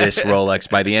someone this Rolex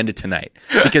by the end of tonight.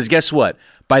 Because guess what?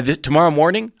 By tomorrow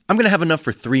morning, I'm going to have enough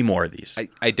for 3 more of these.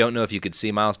 I don't know if you could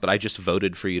see, Miles, but I just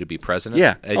voted for you to be president.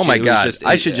 Yeah. Oh my God.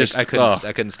 I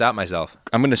couldn't stop myself.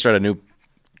 I'm going to start a new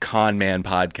con man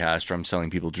podcast where I'm selling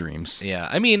people dreams. Yeah.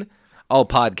 I mean, all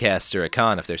podcasts are a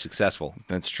con if they're successful.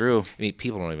 That's true. I mean,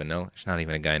 people don't even know. There's not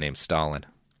even a guy named Stalin.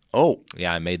 Oh.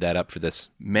 Yeah, I made that up for this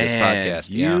Man, podcast.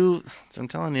 I'm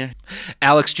telling you.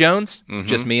 Alex Jones,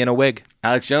 just me in a wig.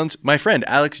 Alex Jones, my friend,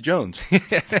 Alex Jones.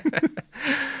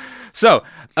 So,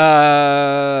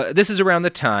 this is around the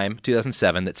time,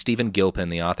 2007, that Stephen Gilpin,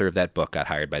 the author of that book, got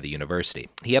hired by the university.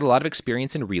 He had a lot of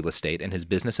experience in real estate, and his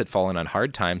business had fallen on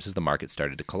hard times as the market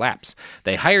started to collapse.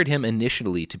 They hired him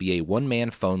initially to be a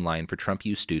one-man phone line for Trump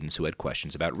U students who had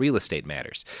questions about real estate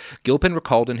matters. Gilpin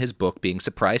recalled in his book being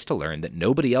surprised to learn that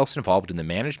nobody else involved in the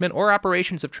management or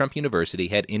operations of Trump University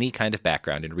had any kind of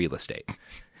background in real estate.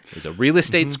 It was a real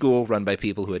estate school run by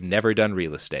people who had never done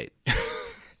real estate.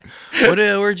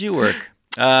 Where'd you work?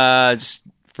 Just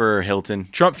for Hilton.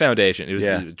 Trump Foundation. It was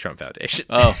the Trump Foundation.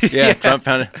 Oh, yeah, Trump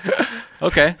Foundation.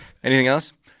 Okay. Anything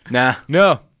else? Nah.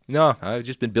 No. I've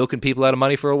just been bilking people out of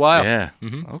money for a while. Yeah.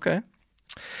 Okay.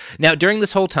 Now, during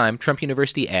this whole time, Trump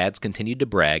University ads continued to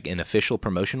brag in official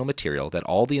promotional material that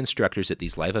all the instructors at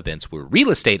these live events were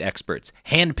real estate experts,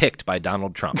 handpicked by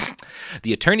Donald Trump.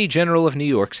 The Attorney General of New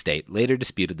York State later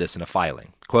disputed this in a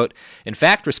filing. Quote, in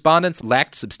fact, respondents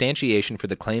lacked substantiation for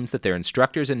the claims that their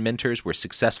instructors and mentors were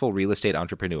successful real estate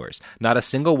entrepreneurs. Not a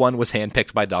single one was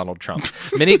handpicked by Donald Trump.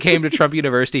 Many came to Trump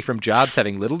University from jobs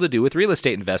having little to do with real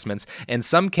estate investments, and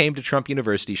some came to Trump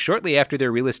University shortly after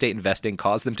their real estate investing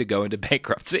caused them to go into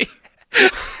bankruptcy.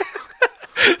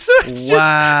 So it's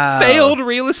just failed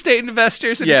real estate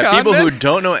investors and people who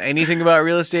don't know anything about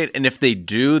real estate, and if they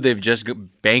do, they've just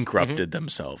bankrupted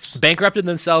themselves. Bankrupted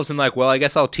themselves and like, well, I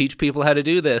guess I'll teach people how to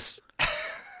do this.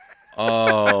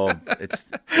 Oh,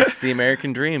 it's the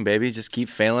American dream, baby. Just keep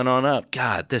failing on up.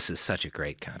 God, this is such a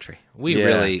great country. We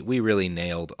really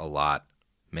nailed a lot,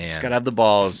 man. Just gotta have the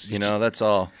balls, that's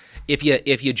all. If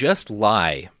you just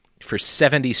lie for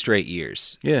 70 straight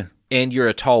years, and you're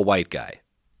a tall white guy.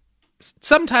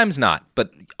 Sometimes not, but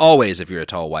always if you're a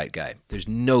tall white guy, there's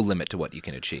no limit to what you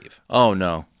can achieve. Oh,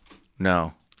 no.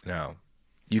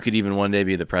 You could even one day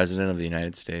be the president of the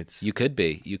United States. You could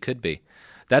be.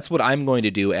 That's what I'm going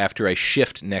to do after I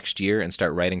shift next year and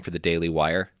start writing for the Daily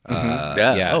Wire.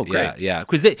 Great. Yeah.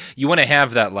 Because you want to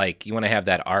have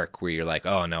that arc where you're like,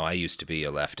 oh no, I used to be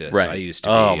a leftist. Right. I used to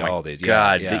be all the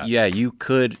God. You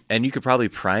could, and you could probably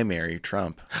primary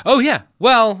Trump. Oh yeah.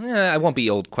 Well, I won't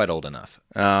be quite old enough.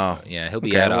 Oh yeah, he'll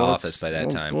be out of office by that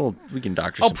time. Well, we can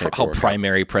doctor some paperwork. I'll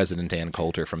primary President Ann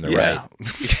Coulter from the right.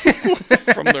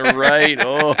 From the right.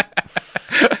 Oh.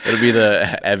 It'll be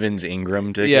the Evans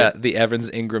Ingram ticket. Yeah, the Evans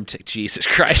Ingram ticket. Jesus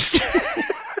Christ.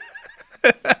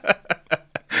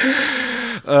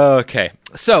 Okay.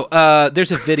 So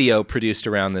there's a video produced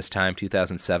around this time,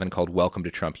 2007, called Welcome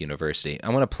to Trump University. I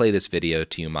want to play this video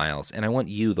to you, Miles, and I want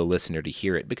you, the listener, to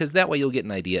hear it, because that way you'll get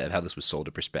an idea of how this was sold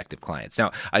to prospective clients.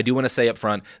 Now, I do want to say up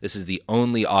front, this is the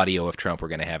only audio of Trump we're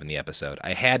going to have in the episode.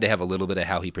 I had to have a little bit of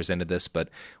how he presented this, but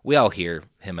we all hear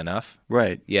him enough.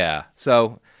 Right. Yeah.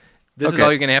 So this is all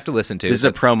you're going to have to listen to. This is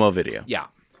a promo video. Yeah.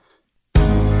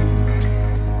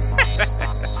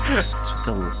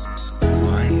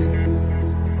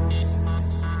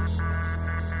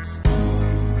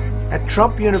 At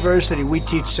Trump University, we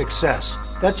teach success.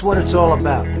 That's what it's all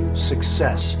about.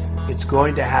 Success. It's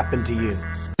going to happen to you.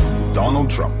 Donald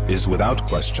Trump is without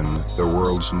question the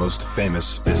world's most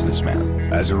famous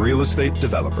businessman. As a real estate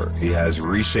developer, he has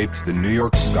reshaped the New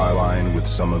York skyline with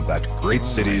some of that great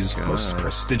city's most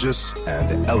prestigious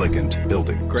and elegant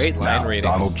buildings. Great line readings.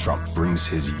 Donald Trump brings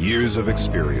his years of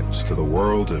experience to the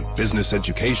world of business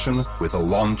education with the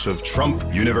launch of Trump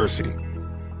University.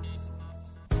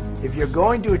 If you're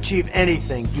going to achieve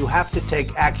anything, you have to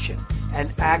take action.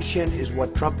 And action is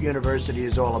what Trump University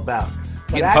is all about.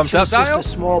 But action is just a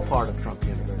small part of Trump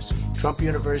University. Trump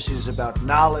University is about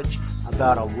knowledge,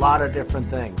 about a lot of different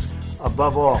things.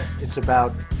 Above all, it's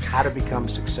about how to become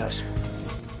successful.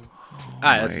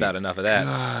 That's about enough of that.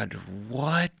 God,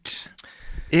 what?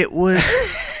 It was...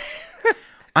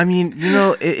 I mean,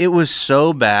 it was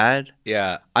so bad.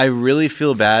 Yeah. I really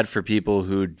feel bad for people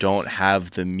who don't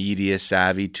have the media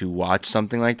savvy to watch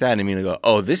something like that. I mean, to go,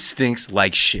 oh, this stinks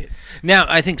like shit. Now,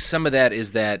 I think some of that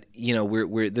is that,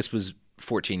 this was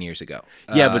 14 years ago.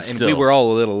 Yeah, but still. And we were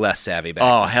all a little less savvy back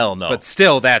then. Hell no. But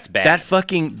still, that's bad.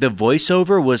 The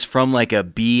voiceover was from like a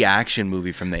B action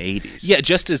movie from the 80s. Yeah,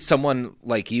 just as someone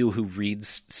like you who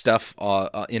reads stuff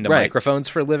into microphones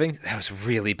for a living, that was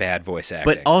really bad voice acting.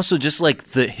 But also just like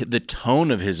the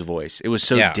tone of his voice, it was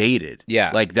so dated.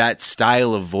 Yeah. Like that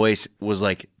style of voice was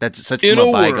like, that's such in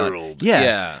a bygone world.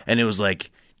 Yeah. And it was like,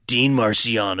 Dean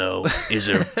Marciano is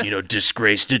a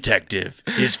disgraced detective.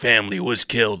 His family was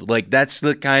killed. Like that's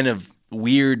the kind of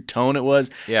weird tone it was.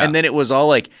 Yeah. And then it was all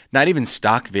like not even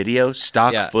stock video,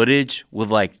 footage with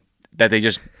like that they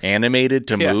just animated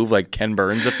to move like Ken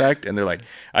Burns effect. And they're like,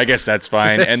 I guess that's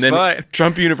fine. That's and then fine.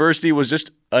 Trump University was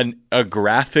just a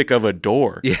graphic of a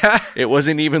door. Yeah. It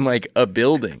wasn't even like a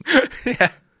building.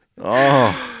 Yeah.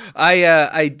 Oh.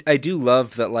 I do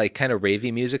love that like kind of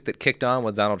ravey music that kicked on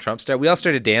when Donald Trump started. We all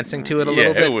started dancing to it a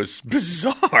little bit. It was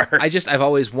bizarre. I've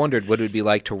always wondered what it would be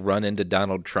like to run into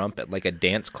Donald Trump at like a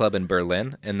dance club in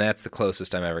Berlin, and that's the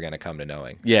closest I'm ever going to come to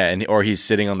knowing. Yeah, or he's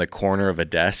sitting on the corner of a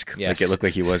desk. Yes. Like it looked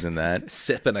like he was in that.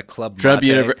 Sipping a club Trump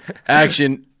mate.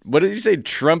 Action. What did he say?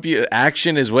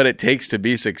 Action is what it takes to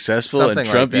be successful, Something and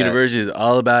Trump like that. University is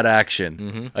all about action.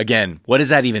 Mm-hmm. Again, what does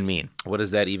that even mean? What does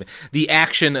that even? The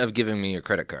action of giving me your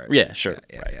credit card. Yeah, sure.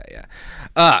 Yeah.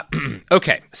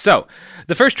 Okay, so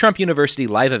the first Trump University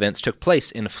live events took place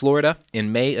in Florida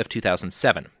in May of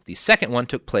 2007. The second one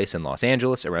took place in Los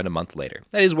Angeles around a month later.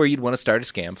 That is where you'd want to start a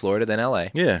scam, Florida, then LA.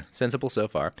 Yeah. Sensible so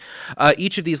far.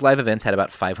 Each of these live events had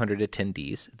about 500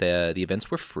 attendees. The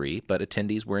events were free, but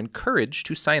attendees were encouraged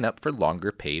to sign up for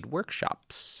longer paid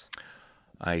workshops.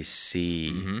 I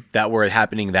see. Mm-hmm. That were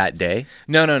happening that day?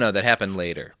 No. That happened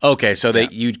later. Okay, so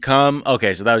you'd come.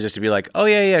 Okay, so that was just to be like, oh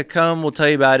yeah, come. We'll tell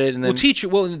you about it, and then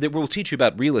we'll teach you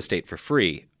about real estate for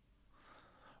free.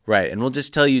 Right, and we'll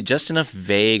just tell you just enough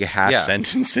vague half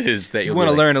sentences that you want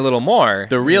to learn a little more.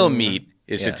 The real meat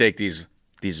is to take these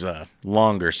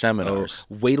longer seminars.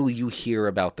 Oh, wait till you hear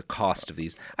about the cost of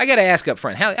these. I got to ask up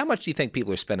front, how much do you think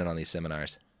people are spending on these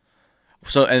seminars?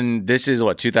 So, and this is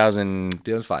what,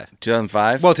 2005?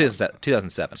 2005? Well,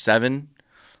 2007. 7?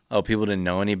 Oh, people didn't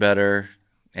know any better.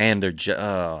 And they're,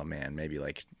 maybe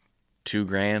like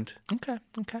 $2,000. Okay.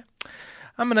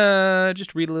 I'm going to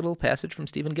just read a little passage from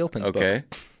Stephen Gilpin's book. Okay.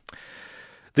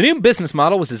 The new business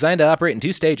model was designed to operate in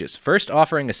 2 stages. First,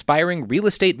 offering aspiring real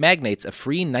estate magnates a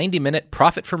free 90-minute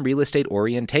profit from real estate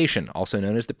orientation, also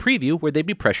known as the preview, where they'd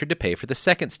be pressured to pay for the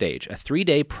second stage, a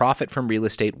 3-day profit from real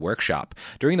estate workshop.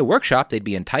 During the workshop, they'd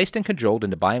be enticed and cajoled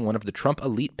into buying one of the Trump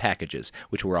Elite packages,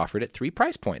 which were offered at 3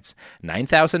 price points: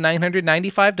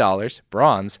 $9,995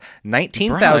 bronze,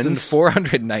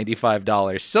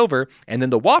 $19,495 silver, and then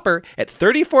the Whopper at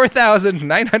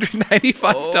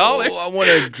 $34,995. Oh, I want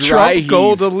to Trump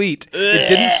Gold Elite. It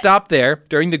didn't stop there.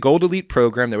 During the Gold Elite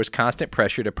program, there was constant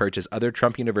pressure to purchase other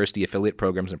Trump University affiliate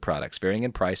programs and products, varying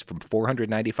in price from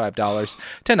 $495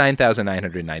 to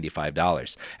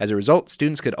 $9,995. As a result,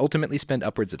 students could ultimately spend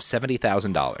upwards of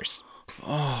 $70,000.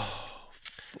 Oh,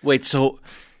 wait, so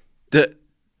the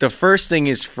first thing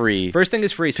is free. First thing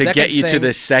is free. To get you to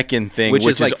the second thing, which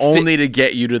is like only to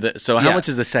get you to the. So how much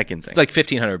is the second thing? Like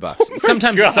 $1,500.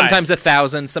 Sometimes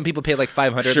 $1,000. Some people pay like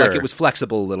 $500. Sure. Like it was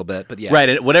flexible a little bit, but yeah. Right,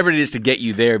 and whatever it is to get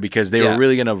you there, because they were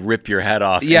really gonna rip your head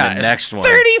off in the next one.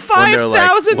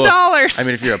 $35,000. I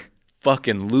mean, if you're a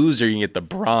fucking loser, you can get the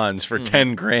bronze for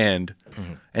 $10,000.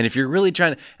 Mm-hmm. And if you're really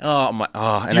trying to,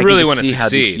 and you really want to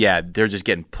succeed. They're just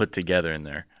getting put together in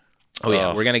there. Oh,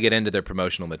 yeah. We're going to get into their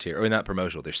promotional material. Or not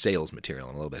promotional, their sales material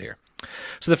in a little bit here.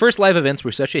 So the first live events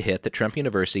were such a hit that Trump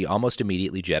University almost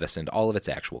immediately jettisoned all of its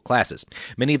actual classes.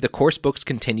 Many of the course books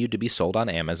continued to be sold on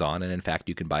Amazon, and in fact,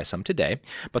 you can buy some today.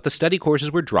 But the study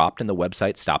courses were dropped and the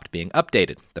website stopped being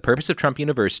updated. The purpose of Trump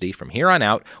University from here on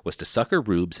out was to sucker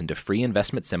rubes into free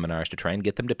investment seminars to try and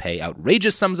get them to pay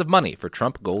outrageous sums of money for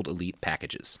Trump Gold Elite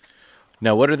packages.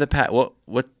 Now, what are the do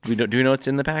we know what's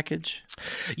in the package?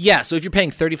 Yeah, so if you're paying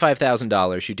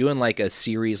 $35,000, you're doing like a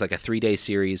series, like a 3-day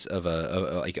series of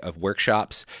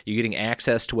workshops. You're getting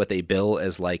access to what they bill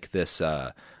as like this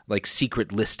like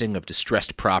secret listing of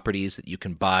distressed properties that you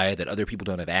can buy that other people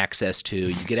don't have access to.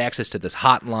 You get access to this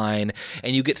hotline,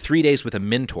 and you get 3 days with a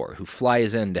mentor who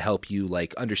flies in to help you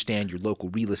like understand your local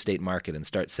real estate market and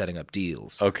start setting up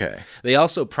deals. Okay. They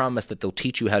also promise that they'll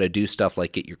teach you how to do stuff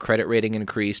like get your credit rating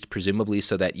increased, presumably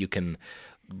so that you can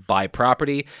buy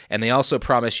property, and they also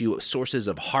promise you sources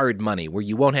of hard money where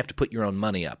you won't have to put your own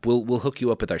money up. We'll hook you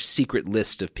up with our secret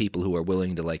list of people who are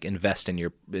willing to like invest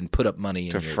in and put up money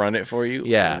to front it for you.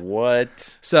 Yeah.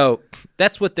 What? So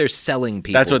that's what they're selling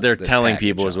people. That's what they're telling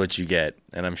people is what you get,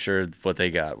 and I'm sure what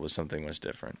they got was something was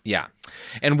different. Yeah,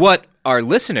 and what our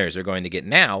listeners are going to get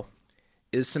now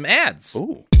is some ads.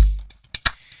 Ooh.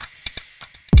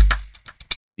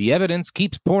 The evidence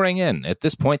keeps pouring in. At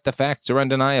this point, the facts are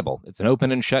undeniable. It's an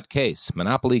open and shut case.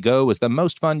 Monopoly Go is the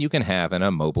most fun you can have in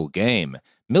a mobile game.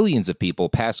 Millions of people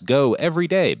pass Go every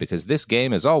day because this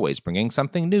game is always bringing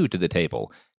something new to the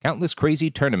table. Countless crazy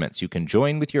tournaments you can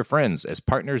join with your friends as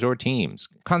partners or teams.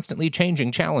 Constantly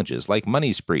changing challenges like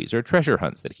money sprees or treasure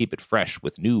hunts that keep it fresh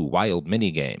with new wild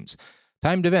mini-games.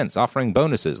 Timed events offering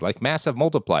bonuses like massive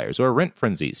multipliers or rent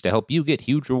frenzies to help you get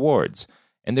huge rewards.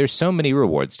 And there's so many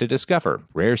rewards to discover.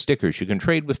 Rare stickers you can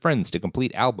trade with friends to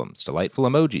complete albums, delightful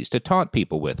emojis to taunt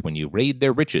people with when you raid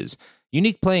their riches,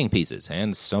 unique playing pieces,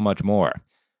 and so much more.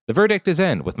 The verdict is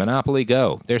in with Monopoly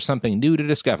Go. There's something new to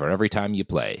discover every time you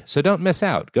play. So don't miss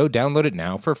out. Go download it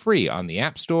now for free on the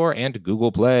App Store and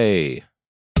Google Play.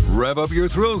 Rev up your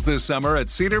thrills this summer at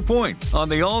Cedar Point on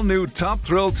the all-new Top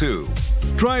Thrill 2.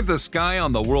 Drive the sky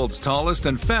on the world's tallest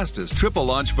and fastest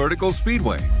triple-launch vertical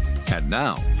speedway. And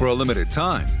now, for a limited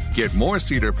time, get more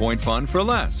Cedar Point fun for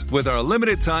less with our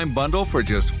limited-time bundle for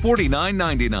just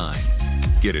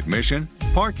 $49.99. Get admission,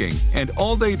 parking, and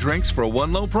all-day drinks for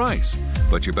one low price.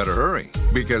 But you better hurry,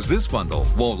 because this bundle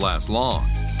won't last long.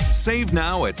 Save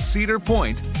now at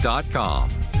cedarpoint.com.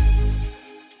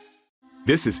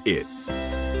 This is it.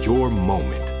 Your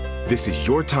moment. This is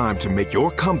your time to make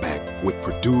your comeback with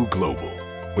Purdue Global.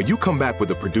 When you come back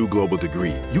with a Purdue Global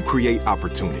degree, you create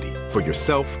opportunity for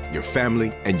yourself, your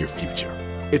family, and your future.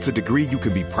 It's a degree you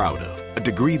can be proud of, a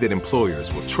degree that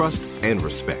employers will trust and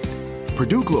respect.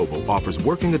 Purdue Global offers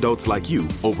working adults like you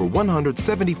over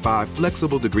 175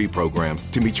 flexible degree programs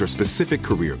to meet your specific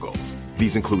career goals.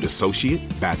 These include associate,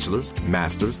 bachelor's,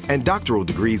 master's, and doctoral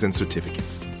degrees and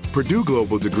certificates. Purdue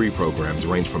Global degree programs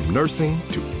range from nursing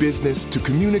to business to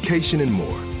communication and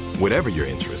more. Whatever your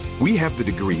interest, we have the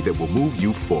degree that will move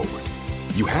you forward.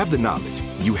 You have the knowledge,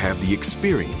 you have the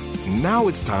experience. Now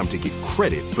it's time to get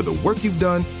credit for the work you've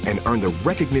done and earn the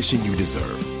recognition you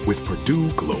deserve with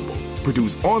Purdue Global,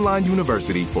 Purdue's online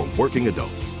university for working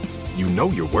adults. You know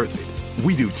you're worth it.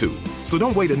 We do too. So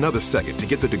don't wait another second to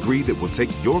get the degree that will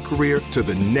take your career to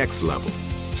the next level.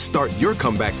 Start your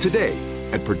comeback today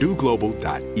at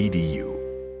purdueglobal.edu.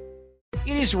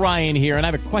 It is Ryan here, and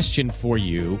I have a question for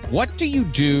you. What do you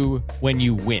do when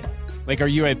you win? Like, are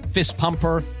you a fist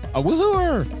pumper, a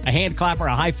woohooer, a hand clapper,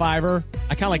 a high fiver?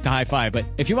 I kind of like the high five, but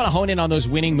if you want to hone in on those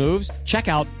winning moves, check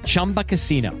out Chumba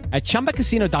Casino. At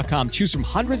ChumbaCasino.com, choose from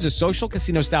hundreds of social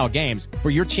casino-style games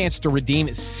for your chance to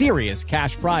redeem serious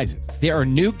cash prizes. There are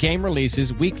new game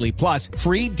releases weekly, plus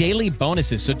free daily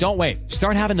bonuses, so don't wait.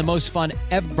 Start having the most fun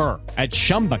ever at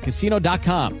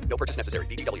ChumbaCasino.com. No purchase necessary.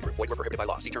 VGW. Void where prohibited by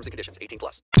law. See terms and conditions.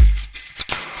 18+.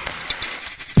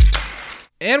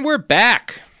 And we're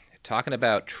back talking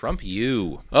about Trump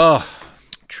U. Oh,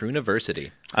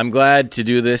 Truniversity. I'm glad to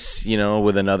do this,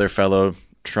 with another fellow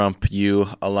Trump U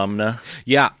alumna.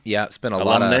 Yeah, spent a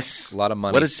lot of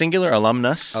money. What is singular?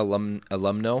 Alumnus?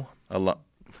 Alumno?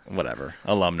 Whatever.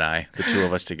 Alumni. The two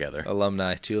of us together.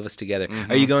 Alumni. Two of us together.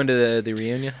 Mm-hmm. Are you going to the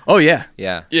reunion? Oh, yeah.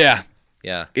 Yeah.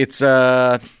 It's,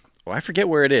 I forget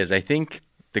where it is. I think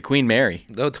the Queen Mary.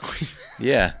 Oh, the Queen.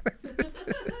 Yeah.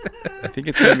 I think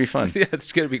it's going to be fun. Yeah,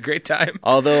 it's going to be a great time.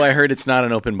 Although I heard it's not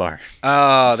an open bar.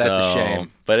 Oh, that's a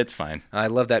shame. But it's fine. I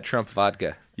love that Trump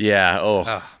vodka. Yeah.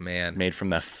 Oh man. Made from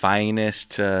the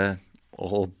finest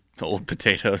old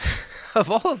potatoes. Of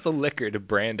all of the liquor to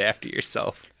brand after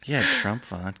yourself. Yeah, Trump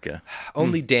vodka.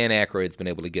 Only Dan Aykroyd's been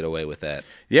able to get away with that.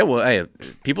 Yeah, well, hey,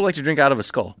 people like to drink out of a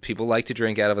skull. People like to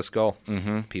drink out of a skull.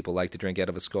 Mm-hmm. People like to drink out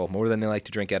of a skull more than they like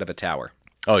to drink out of a tower.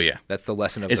 Oh, yeah. That's the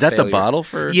lesson of Is the that failure. the bottle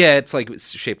for? Yeah, it's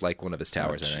shaped like one of his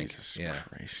towers, I think. Jesus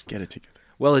Christ. Get it together.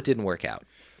 Well, it didn't work out.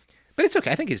 But it's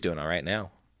okay. I think he's doing all right now.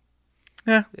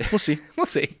 Yeah, we'll see. We'll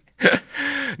see.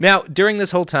 Now, during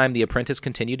this whole time, The Apprentice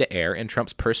continued to air, and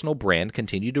Trump's personal brand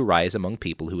continued to rise among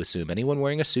people who assume anyone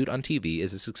wearing a suit on TV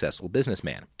is a successful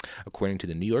businessman. According to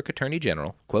the New York Attorney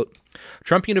General, quote,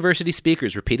 Trump University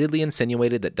speakers repeatedly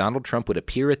insinuated that Donald Trump would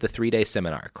appear at the 3-day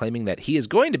seminar, claiming that he is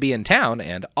going to be in town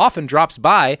and often drops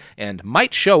by and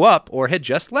might show up or had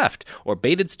just left, or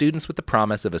baited students with the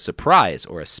promise of a surprise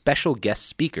or a special guest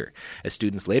speaker. As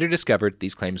students later discovered,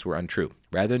 these claims were untrue.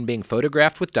 Rather than being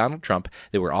photographed with Donald Trump,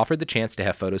 they were offered the chance to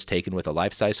have photos photos taken with a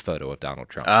life-size photo of Donald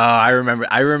Trump. Oh, I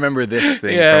remember this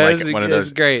thing from like one of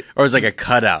those. Great. Or it was like a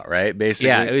cutout, right? Basically.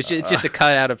 Yeah, it's just a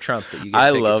cutout of Trump that you get to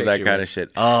I take a love that picture kind with. of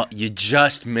shit. Oh, you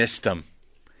just missed him.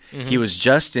 Mm-hmm. He was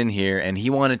just in here, and he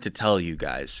wanted to tell you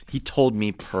guys. He told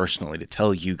me personally to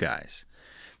tell you guys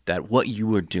that what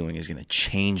you are doing is going to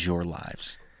change your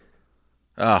lives.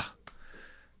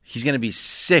 He's going to be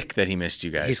sick that he missed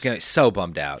you guys. He's going to be so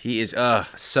bummed out. He is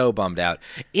so bummed out.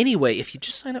 Anyway, if you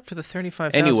just sign up for the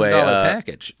 $35,000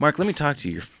 package. Mark, let me talk to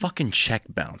you. Your fucking check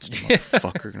bounced,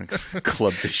 motherfucker. Going to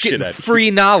club the shit out of you.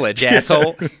 Free knowledge,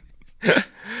 asshole.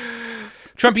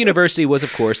 Trump University was,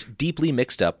 of course, deeply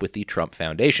mixed up with the Trump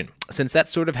Foundation, since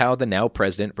that's sort of how the now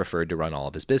president preferred to run all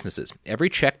of his businesses. Every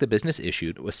check the business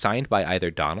issued was signed by either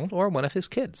Donald or one of his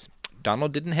kids.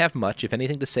 Donald didn't have much, if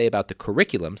anything, to say about the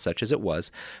curriculum, such as it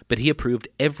was, but he approved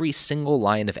every single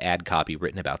line of ad copy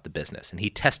written about the business, and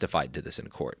he testified to this in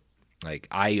court. Like,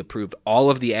 I approved all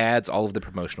of the ads, all of the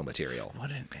promotional material. What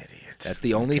an idiot. That's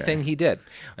the only thing he did.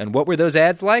 And what were those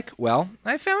ads like? Well,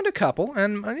 I found a couple,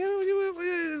 and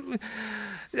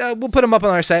we'll put them up on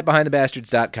our site,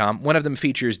 BehindTheBastards.com. One of them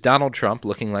features Donald Trump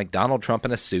looking like Donald Trump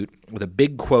in a suit with a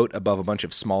big quote above a bunch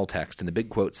of small text. And the big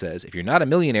quote says, "If you're not a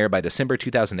millionaire by December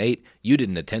 2008, you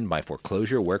didn't attend my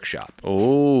foreclosure workshop."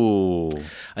 Oh.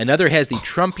 Another has the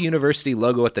Trump University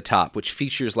logo at the top, which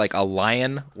features like a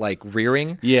lion, like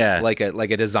rearing. Yeah. Like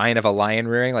a design of a lion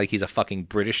rearing, like he's a fucking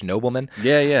British nobleman.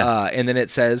 Yeah. And then it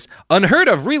says, "Unheard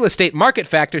of real estate market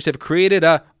factors have created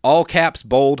a, all caps,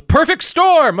 bold, perfect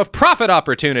storm of profit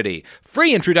opportunity.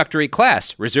 Free introductory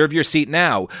class. Reserve your seat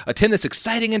now. Attend this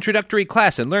exciting introductory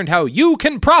class and learn how you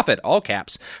can profit," all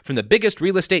caps, "from the biggest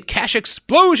real estate cash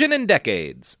explosion in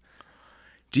decades."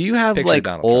 Do you have Picture like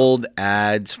Donald old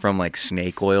ads from like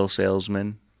snake oil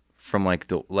salesmen from like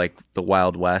the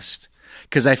Wild West?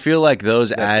 Because I feel like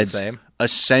those ads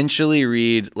essentially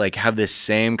read like have this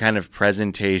same kind of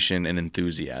presentation and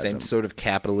enthusiasm. Same sort of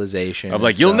capitalization. Of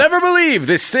like, you'll never believe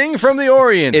this thing from the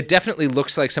Orient. It definitely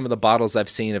looks like some of the bottles I've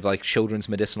seen of like children's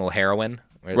medicinal heroin.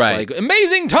 Where it's Right. like,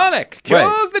 amazing tonic,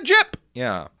 cures the jip.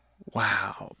 Yeah.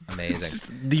 Wow. Amazing. This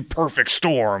is the perfect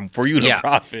storm for you to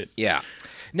profit. Yeah.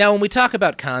 Now, when we talk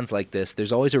about cons like this,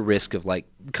 there's always a risk of like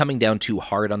coming down too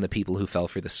hard on the people who fell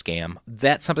for the scam.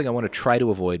 That's something I want to try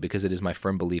to avoid because it is my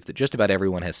firm belief that just about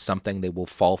everyone has something they will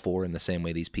fall for in the same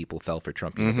way these people fell for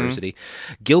Trump University.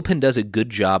 Gilpin does a good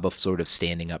job of sort of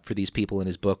standing up for these people in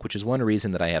his book, which is one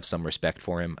reason that I have some respect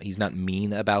for him. He's not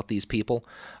mean about these people.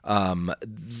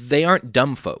 They aren't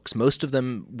dumb folks. Most of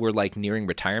them were like nearing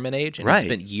retirement age and had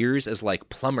spent years as like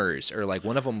plumbers, or like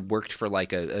one of them worked for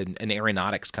like an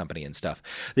aeronautics company and stuff.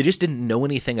 They just didn't know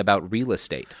anything about real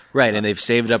estate. Right, and they've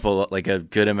saved up a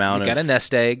good amount of... got a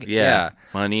nest egg.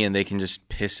 Money, and they can just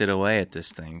piss it away at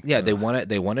this thing. Yeah, they want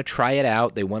to try it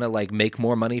out. They want to like make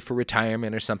more money for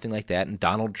retirement or something like that. And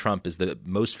Donald Trump is the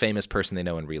most famous person they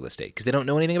know in real estate because they don't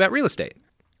know anything about real estate.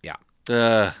 Yeah.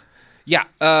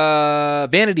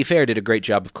 Vanity Fair did a great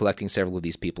job of collecting several of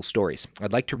these people's stories.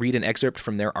 I'd like to read an excerpt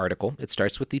from their article. It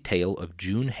starts with the tale of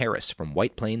June Harris from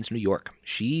White Plains, New York.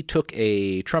 She took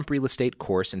a Trump real estate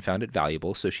course and found it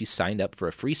valuable, so she signed up for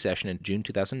a free session in June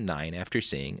 2009 after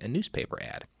seeing a newspaper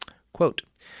ad. Quote,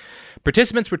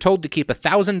 "Participants were told to keep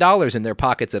 $1,000 in their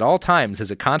pockets at all times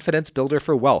as a confidence builder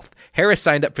for wealth. Harris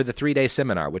signed up for the 3-day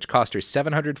seminar, which cost her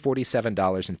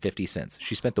 $747.50.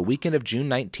 She spent the weekend of June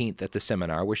 19th at the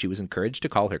seminar, where she was encouraged to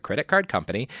call her credit card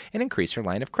company and increase her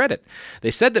line of credit.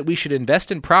 They said that we should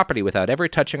invest in property without ever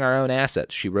touching our own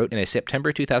assets," she wrote in a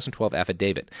September 2012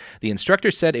 affidavit. "The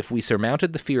instructor said if we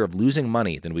surmounted the fear of losing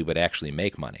money, then we would actually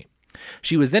make money."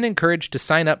 She was then encouraged to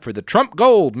sign up for the Trump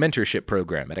Gold mentorship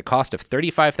program at a cost of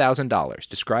 $35,000,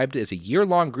 described as a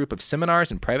year-long group of seminars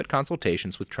and private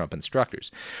consultations with Trump instructors.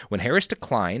 "When Harris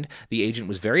declined, the agent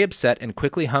was very upset and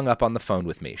quickly hung up on the phone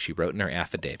with me," she wrote in her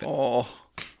affidavit. Oh.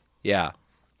 Yeah.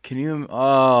 Can you...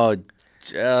 Oh.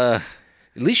 At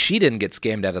least she didn't get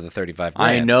scammed out of the $35,000.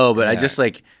 I know, but I just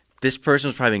like... This person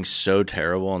was probably being so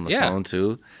terrible on the phone,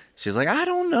 too. She's like, I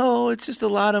don't know. It's just a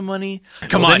lot of money.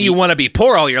 Come on. Then you want to be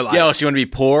poor all your life. Yo, so you want to be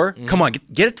poor? Mm-hmm. Come on,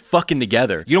 get it fucking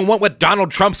together. You don't want what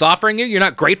Donald Trump's offering you? You're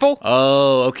not grateful?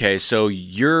 Oh, okay. So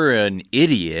you're an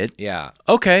idiot. Yeah.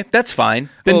 Okay, that's fine.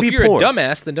 Then well, be if you're poor. a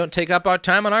dumbass, then don't take up our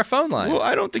time on our phone line. Well,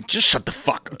 I don't think... Just shut the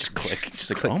fuck up. Just click.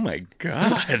 Just like, oh my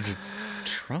God.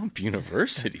 Trump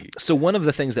University. So one of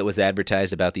the things that was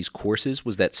advertised about these courses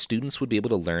was that students would be able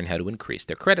to learn how to increase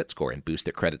their credit score and boost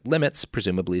their credit limits,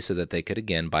 presumably so that they could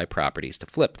again buy properties to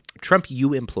flip. Trump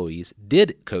U employees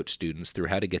did coach students through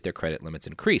how to get their credit limits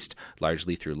increased,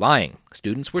 largely through lying.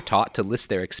 Students were taught to list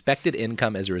their expected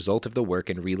income as a result of the work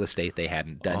in real estate they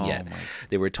hadn't done yet.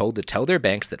 They were told to tell their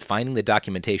banks that finding the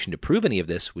documentation to prove any of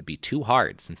this would be too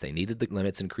hard since they needed the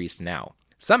limits increased now.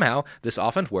 Somehow, this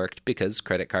often worked because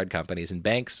credit card companies and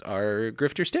banks are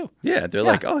grifters too. Yeah, they're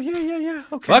like, oh, yeah,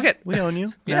 okay. Fuck it. We own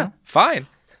you. Yeah, fine.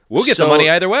 We'll get the money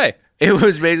either way. It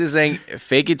was basically saying,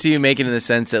 fake it till you make it in the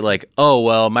sense that like, oh,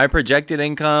 well, my projected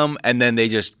income, and then they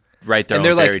just write their own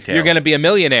fairy tale. Like, you're going to be a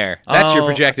millionaire. That's your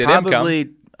projected probably,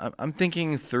 income. I'm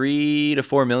thinking $3 to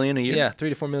 $4 million a year. Yeah, $3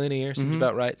 to $4 million a year seems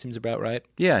about right.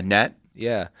 Yeah, net.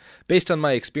 Yeah, based on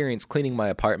my experience cleaning my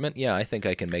apartment, yeah, I think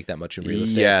I can make that much in real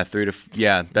estate.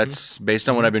 Yeah, that's based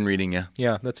on what I've been reading.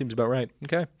 Yeah, that seems about right.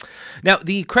 Okay, now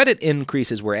the credit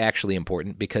increases were actually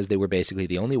important because they were basically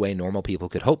the only way normal people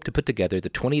could hope to put together the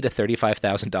 $20,000 to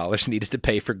 $35,000 needed to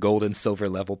pay for gold and silver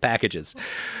level packages.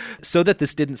 So that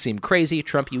this didn't seem crazy,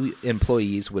 Trump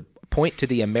employees would point to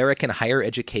the American higher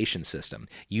education system.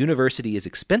 University is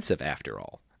expensive after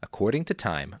all. According to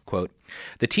Time, quote,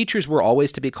 the teachers were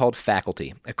always to be called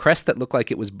faculty. A crest that looked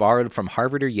like it was borrowed from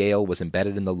Harvard or Yale was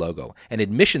embedded in the logo. An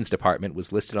admissions department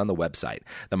was listed on the website.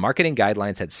 The marketing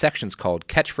guidelines had sections called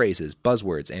catchphrases,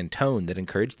 buzzwords, and tone that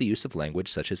encouraged the use of language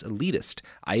such as elitist,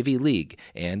 Ivy League,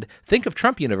 and think of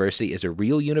Trump University as a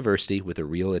real university with a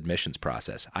real admissions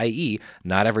process, i.e.,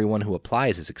 not everyone who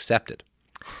applies is accepted.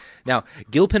 Now,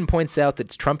 Gilpin points out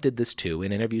that Trump did this too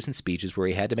in interviews and speeches where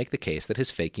he had to make the case that his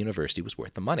fake university was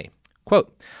worth the money.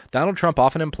 Quote, Donald Trump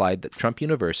often implied that Trump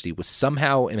University was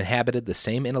somehow inhabited the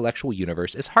same intellectual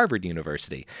universe as Harvard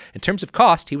University. In terms of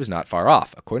cost, he was not far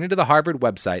off. According to the Harvard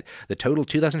website, the total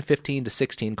 2015 to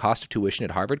 16 cost of tuition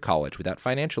at Harvard College without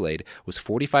financial aid was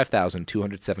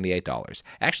 $45,278,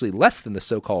 actually less than the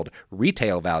so-called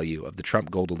retail value of the Trump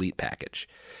Gold Elite package,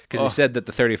 because he said that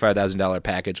the $35,000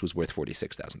 package was worth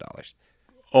 $46,000.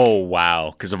 Oh,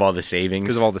 wow. Because of all the savings?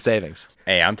 Because of all the savings.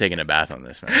 Hey, I'm taking a bath on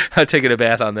this, man. I'm taking a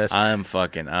bath on this. I'm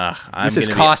fucking, this is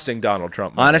costing Donald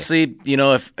Trump money. Honestly, you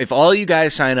know, if all you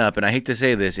guys sign up, and I hate to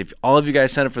say this, if all of you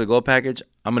guys sign up for the gold package,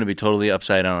 I'm going to be totally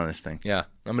upside down on this thing. Yeah,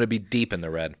 I'm going to be deep in the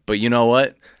red. But you know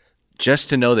what? Just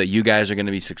to know that you guys are going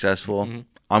to be successful,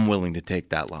 I'm willing to take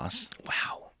that loss.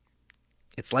 Wow.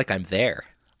 It's like I'm there.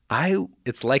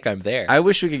 It's like I'm there. I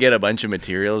wish we could get a bunch of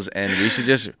materials, and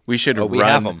we should run. We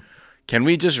have them. Can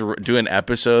we just do an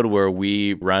episode where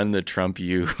we run the Trump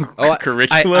U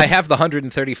curriculum? I have the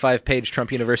 135-page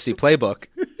Trump University playbook.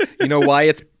 You know why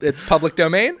it's public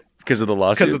domain? Because of the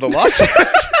lawsuit. Because of the lawsuit.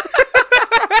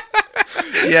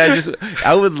 Yeah,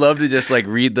 I would love to just like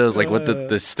read those, like what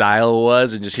the style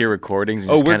was, and just hear recordings.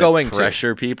 And we're going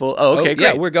pressure people. Oh, okay,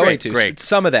 great. Yeah, we're going to. Great.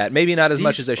 Some of that, maybe not as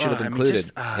much as I should have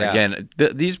included. Again,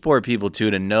 these poor people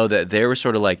too, to know that they were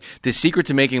sort of like the secret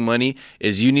to making money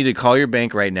is you need to call your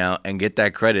bank right now and get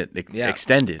that credit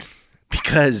extended.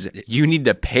 Because you need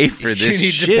to pay for this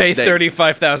shit. You need to pay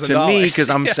 $35,000 to me because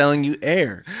I'm selling you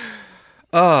air.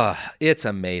 Oh, it's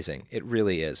amazing. It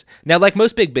really is. Now, like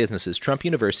most big businesses, Trump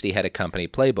University had a company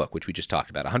playbook, which we just talked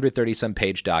about, a 130-some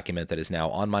page document that is now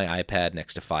on my iPad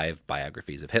next to 5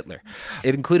 biographies of Hitler.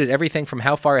 It included everything from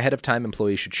how far ahead of time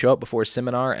employees should show up before a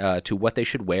seminar to what they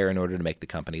should wear in order to make the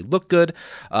company look good.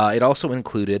 It also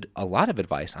included a lot of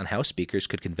advice on how speakers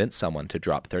could convince someone to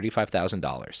drop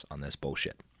 $35,000 on this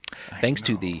bullshit. Thanks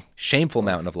to the shameful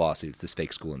mountain of lawsuits this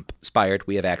fake school inspired,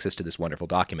 we have access to this wonderful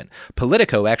document.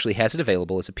 Politico actually has it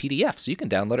available as a PDF, so you can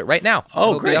download it right now.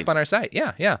 Oh, It'll be up on our site.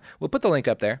 Yeah. We'll put the link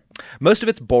up there. Most of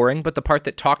it's boring, but the part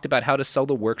that talked about how to sell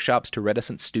the workshops to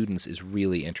reticent students is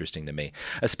really interesting to me,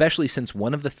 especially since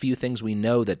one of the few things we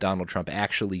know that Donald Trump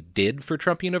actually did for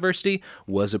Trump University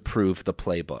was approve the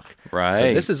playbook. Right.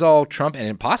 So this is all Trump,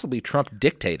 and possibly Trump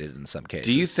dictated in some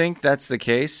cases. Do you think that's the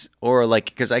case? Or like,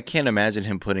 because I can't imagine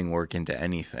him putting work into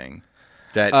anything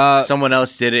that someone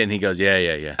else did it and he goes,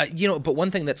 yeah. But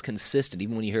one thing that's consistent,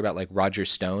 even when you hear about like Roger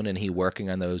Stone and he working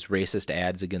on those racist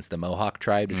ads against the Mohawk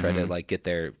tribe to try to like get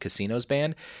their casinos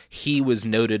banned, he was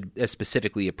noted as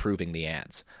specifically approving the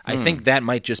ads. I think that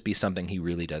might just be something he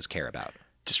really does care about.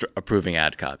 Just approving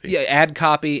ad copy. Yeah, ad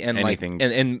copy and anything,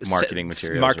 like and marketing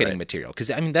materials. Marketing material, because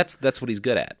I mean that's what he's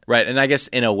good at. Right, and I guess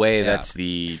in a way that's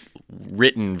the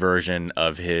written version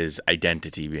of his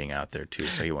identity being out there too.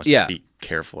 So he wants to be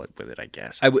careful with it, I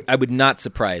guess. I would not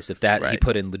surprise if he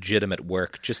put in legitimate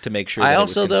work just to make sure. I that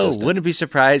also it was consistent. though wouldn't be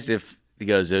surprised if He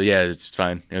goes, yeah, it's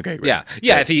fine. Okay, great. Yeah.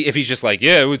 Great. If he's just like,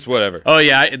 yeah, it's whatever. Oh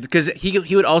yeah, because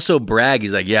he would also brag.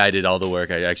 He's like, yeah, I did all the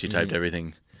work. I actually typed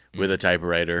everything with a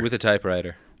typewriter. With a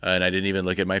typewriter. And I didn't even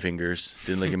look at my fingers.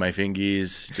 Didn't look at my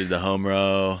fingies. Did the home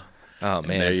row. Oh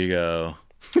man, there you go.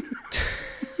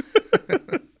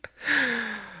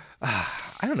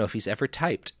 I don't know if he's ever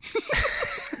typed.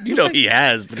 He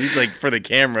has, but he's like for the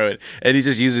camera, and he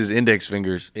just uses index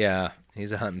fingers. Yeah,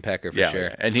 he's a hunting pecker for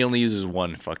sure. And he only uses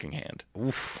one fucking hand.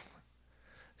 Oof.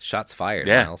 Shots fired,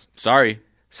 yeah. Miles. Sorry.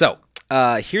 So,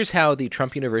 here's how the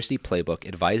Trump University playbook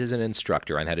advises an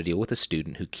instructor on how to deal with a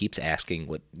student who keeps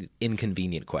asking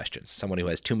inconvenient questions. Someone who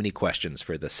has too many questions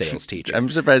for the sales teacher. I'm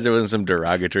surprised there wasn't some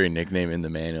derogatory nickname in the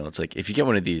manual. It's like, if you get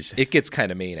one of these... It gets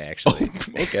kind of mean, actually.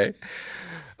 Okay.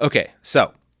 Okay,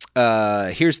 so...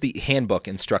 here's the handbook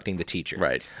instructing the teacher.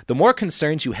 Right. The more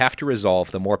concerns you have to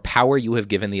resolve, the more power you have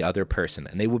given the other person,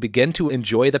 and they will begin to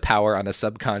enjoy the power on a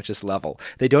subconscious level.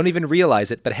 They don't even realize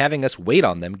it, but having us wait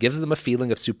on them gives them a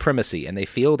feeling of supremacy, and they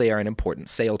feel they are an important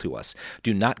sale to us.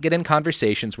 Do not get in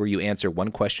conversations where you answer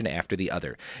one question after the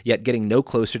other, yet getting no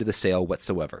closer to the sale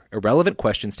whatsoever. Irrelevant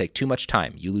questions take too much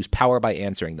time. You lose power by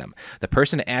answering them. The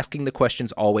person asking the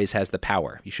questions always has the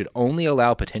power. You should only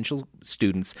allow potential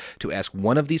students to ask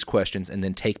one of these questions and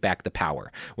then take back the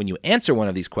power. When you answer one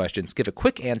of these questions, give a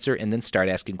quick answer and then start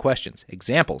asking questions.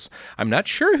 Examples: I'm not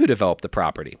sure who developed the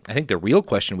property. I think the real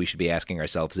question we should be asking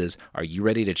ourselves is, are you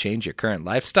ready to change your current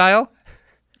lifestyle?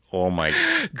 Oh my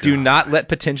God. Do not let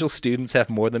potential students have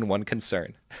more than one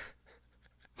concern.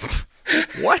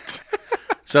 What?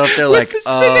 So if they're like,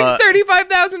 spending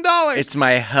 $35,000. It's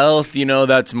my health,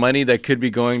 that's money that could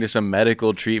be going to some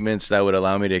medical treatments that would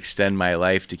allow me to extend my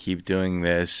life to keep doing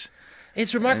this.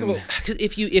 It's remarkable because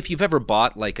if you've ever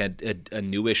bought like a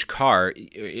newish car,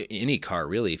 any car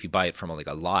really, if you buy it from like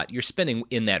a lot, you're spending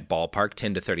in that ballpark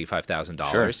 $10,000 to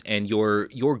 $35,000, and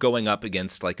you're going up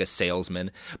against like a salesman.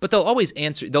 But they'll always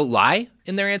they'll lie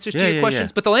in their answers to your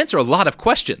questions, but they'll answer a lot of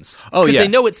questions. Oh, because they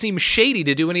know it seems shady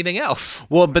to do anything else.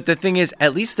 Well, but the thing is,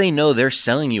 at least they know they're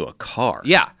selling you a car.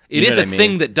 Yeah, it is a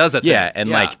thing that does a thing. Yeah, and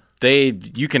like.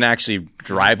 You can actually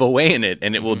drive away in it,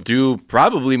 and it will do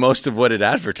probably most of what it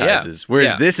advertises.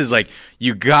 Whereas this is like,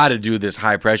 you got to do this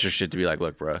high pressure shit to be like,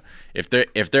 look, bro, if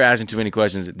they're asking too many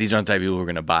questions, these aren't the type of people who are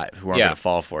going to buy, who aren't going to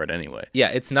fall for it anyway. Yeah,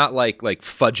 it's not like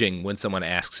fudging when someone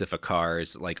asks if a car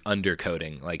is like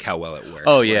undercoating, like how well it works.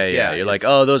 Oh yeah. You're like,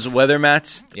 oh, those weather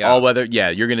mats, all weather. Yeah,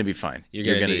 you're going to be fine.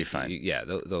 You're going to be fine. Yeah,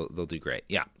 they'll do great.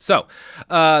 Yeah. So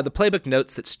the playbook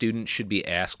notes that students should be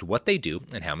asked what they do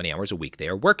and how many hours a week they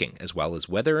are working, as well as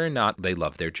whether or not they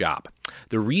love their job.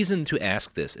 The reason to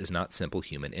ask this is not simple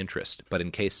human interest, but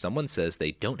in case someone says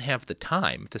they don't have the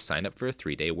time to sign up for a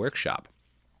 3-day workshop.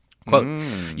 Quote,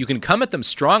 you can come at them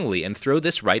strongly and throw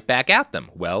this right back at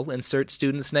them. Well, insert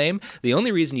student's name. The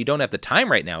only reason you don't have the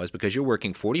time right now is because you're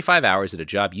working 45 hours at a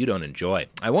job you don't enjoy.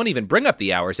 I won't even bring up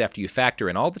the hours after you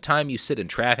factor in all the time you sit in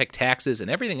traffic, taxes,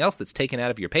 and everything else that's taken out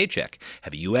of your paycheck.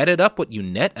 Have you added up what you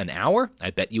net an hour?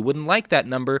 I bet you wouldn't like that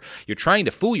number. You're trying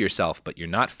to fool yourself, but you're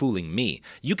not fooling me.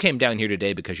 You came down here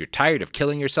today because you're tired of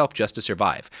killing yourself just to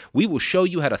survive. We will show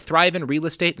you how to thrive in real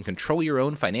estate and control your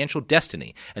own financial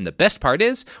destiny. And the best part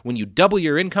is, when you double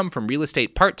your income from real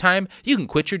estate part-time, you can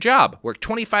quit your job, work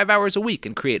 25 hours a week,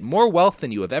 and create more wealth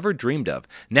than you have ever dreamed of.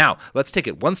 Now, let's take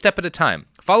it one step at a time.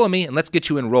 Follow me and let's get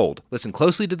you enrolled. Listen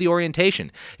closely to the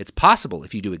orientation. It's possible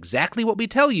if you do exactly what we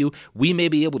tell you, we may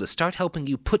be able to start helping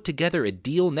you put together a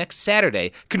deal next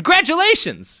Saturday.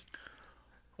 Congratulations!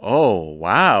 Oh,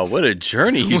 wow. What a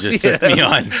journey you just took me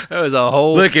on. That was a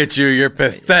whole... Look at you. You're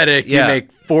pathetic. You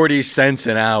make 40 cents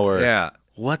an hour. Yeah.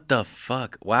 What the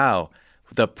fuck? Wow.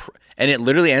 And it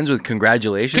literally ends with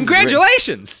congratulations.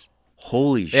 Congratulations!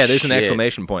 Holy shit. Yeah, there's an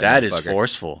exclamation point. That is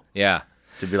forceful. Yeah.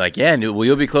 To be like,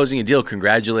 you'll be closing a deal.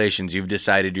 Congratulations, you've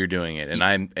decided you're doing it.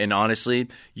 And honestly,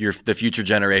 the future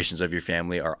generations of your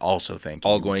family are also thanking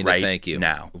you. All going to thank you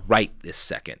now. Right this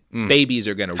second. Babies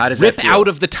are going to rip out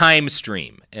of the time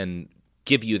stream and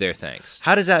give you their thanks.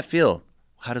 How does that feel?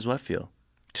 How does what feel?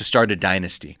 To start a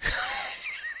dynasty.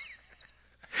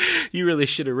 You really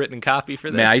should have written copy for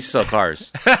this. Man, I used to sell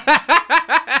cars.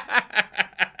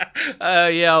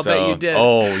 I'll bet you did.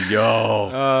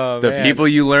 The people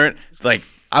you learn, like,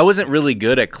 I wasn't really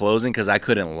good at closing because I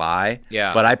couldn't lie.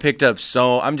 Yeah. But I picked up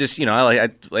I'm just, I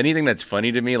like anything that's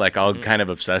funny to me, like I'll kind of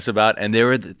obsess about. And they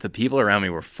were the people around me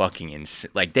were fucking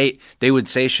insane. Like they would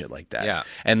say shit like that. Yeah.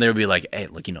 And they would be like, hey,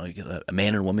 look, a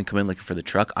man and a woman come in looking for the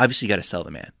truck. Obviously, you got to sell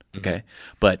the man. Okay.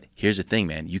 But here's the thing,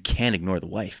 man. You can't ignore the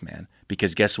wife, man.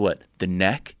 Because guess what? The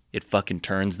neck, it fucking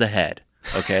turns the head.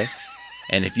 Okay.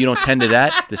 And if you don't tend to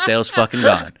that, the sale's fucking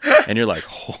gone. And you're like,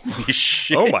 holy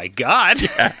shit. Oh my God.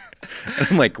 Yeah. And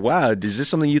I'm like, wow, is this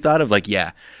something you thought of? Like,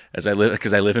 yeah,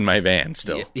 because I live in my van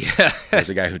still. Yeah. There's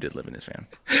a guy who did live in his van.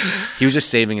 He was just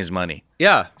saving his money.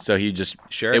 Yeah. So he just,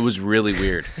 sure. It was really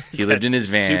weird. He lived in his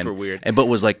van. Super weird. But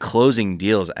was like closing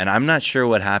deals. And I'm not sure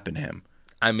what happened to him.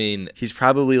 I mean, he's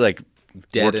probably like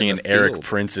dead working in Eric field.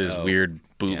 Prince's weird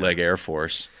bootleg Air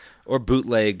Force. Or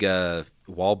bootleg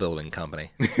wall building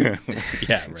company. Yeah,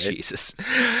 right. Jesus.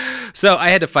 So I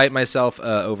had to fight myself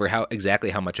over exactly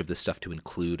how much of this stuff to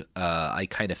include. I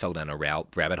kind of fell down a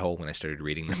rabbit hole when I started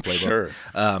reading this playbook.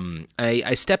 Sure.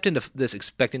 I stepped into this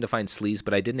expecting to find sleaze,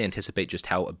 but I didn't anticipate just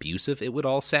how abusive it would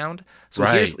all sound. So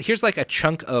here's like a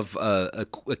chunk of a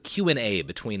Q&A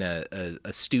between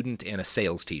a student and a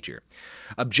sales teacher.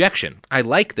 Objection. I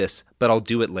like this, but I'll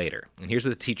do it later. And here's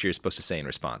what the teacher is supposed to say in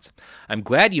response. I'm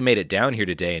glad you made it down here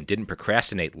today and didn't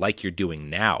procrastinate like you're doing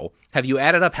now. Have you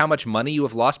added up how much money you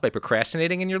have lost by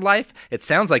procrastinating in your life? It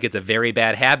sounds like it's a very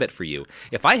bad habit for you.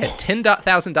 If I had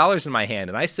 $10,000 in my hand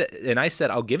and I said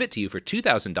I'll give it to you for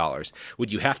 $2,000,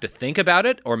 would you have to think about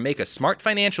it or make a smart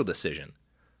financial decision?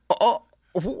 Oh,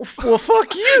 well,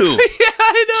 fuck you. Yeah,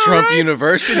 I know, Trump right?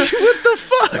 University. What the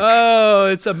fuck? Oh,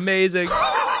 it's amazing.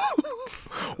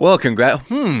 Well, congrats.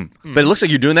 But it looks like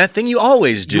you're doing that thing you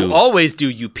always do. You always do,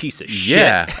 you piece of shit.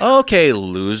 Yeah. Okay,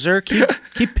 loser.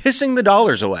 Keep pissing the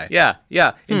dollars away. Yeah.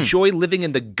 Enjoy living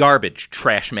in the garbage,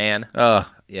 trash man.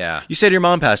 Yeah. You said your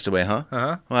mom passed away, huh?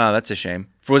 Uh-huh. Wow, that's a shame.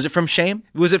 Was it from shame?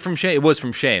 Was it from shame? It was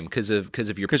from shame because of your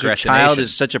procrastination. Because your child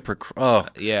is such a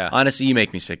yeah. Honestly, you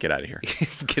make me sick. Get out of here.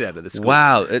 Get out of this school.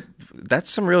 Wow, that's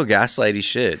some real gaslighty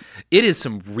shit. It is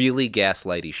some really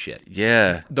gaslighty shit.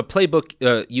 Yeah. The playbook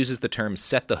uses the term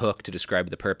set the hook to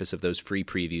describe the purpose of those free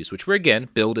previews, which were, again,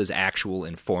 billed as actual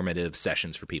informative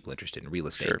sessions for people interested in real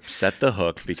estate. Sure. Set the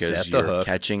hook because you're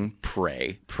catching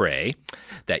prey. Prey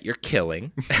that you're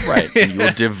killing. Right. And you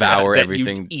will devour that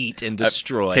everything. You eat and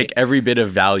destroy. Take every bit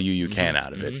of value you can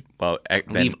out of it. Well,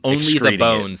 leave only the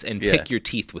bones and pick your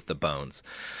teeth with the bones.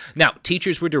 Now,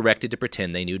 teachers were directed to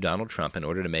pretend they knew Donald Trump in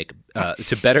order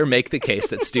to better make the case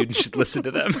that students should listen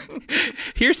to them.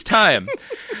 Here's time.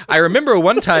 I remember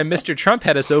one time Mr. Trump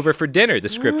had us over for dinner, the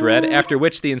script read, after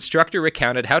which the instructor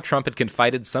recounted how Trump had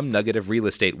confided some nugget of real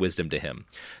estate wisdom to him.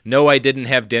 No, I didn't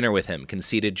have dinner with him,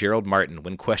 conceded Gerald Martin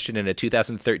when questioned in a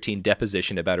 2013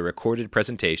 deposition about a recorded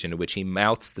presentation in which he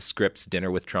mouths the script's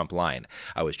Dinner with Trump line.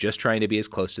 I was just trying to be as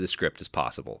close to the script as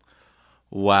possible.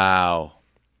 Wow.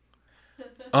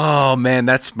 Oh, man,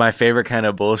 that's my favorite kind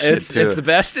of bullshit, too. It's the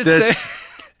best. I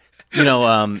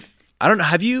don't know.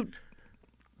 Have you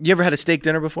ever had a steak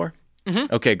dinner before?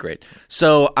 Mm-hmm. Okay, great.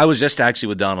 So I was just actually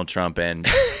with Donald Trump, and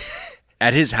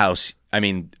at his house, I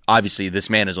mean, obviously, this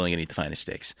man is only going to eat the finest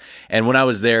steaks. And when I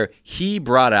was there, he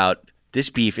brought out this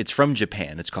beef. It's from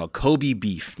Japan. It's called Kobe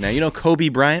beef. Now, you know Kobe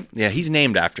Bryant? Yeah, he's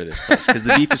named after this place because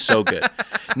the beef is so good.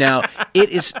 Now,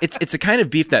 it's a kind of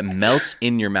beef that melts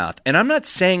in your mouth. And I'm not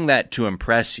saying that to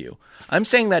impress you. I'm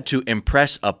saying that to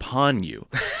impress upon you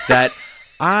that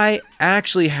I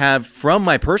actually have, from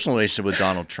my personal relationship with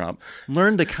Donald Trump,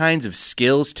 learned the kinds of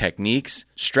skills, techniques,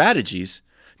 strategies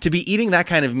to be eating that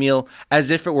kind of meal as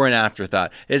if it were an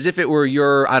afterthought, as if it were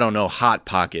your, I don't know, Hot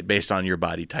Pocket based on your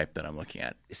body type that I'm looking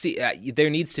at. See, there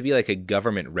needs to be like a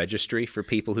government registry for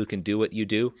people who can do what you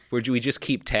do, where we just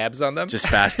keep tabs on them. Just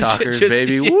fast talkers,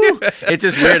 baby. Woo. It's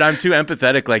just weird. I'm too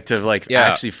empathetic to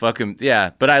actually fucking,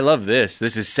 but I love this.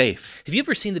 This is safe. Have you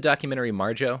ever seen the documentary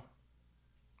Marjo?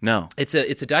 No. It's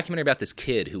a documentary about this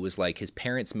kid who was like, his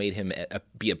parents made him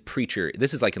be a preacher.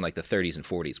 This is like in like the 30s and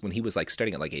 40s when he was like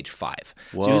starting at like age 5.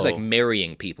 Whoa. So he was like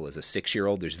marrying people as a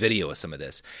 6-year-old. There's video of some of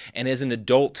this. And as an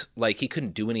adult, like he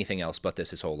couldn't do anything else but this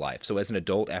his whole life. So as an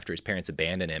adult, after his parents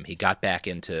abandoned him, he got back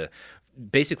into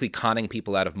basically conning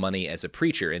people out of money as a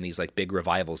preacher in these like big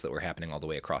revivals that were happening all the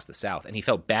way across the South. And he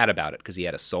felt bad about it because he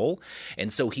had a soul.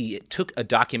 And so he took a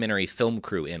documentary film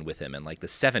crew in with him in like the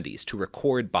 70s to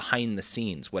record behind the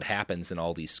scenes what happens in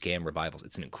all these scam revivals.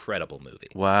 It's an incredible movie.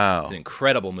 Wow. It's an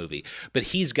incredible movie. But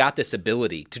he's got this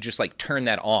ability to just like turn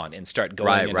that on and start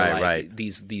going into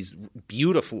these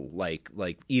beautiful like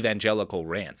evangelical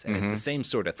rants. And it's the same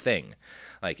sort of thing.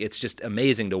 Like, it's just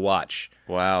amazing to watch.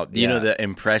 Wow. You know the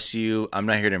impress you, I'm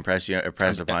not here to impress you,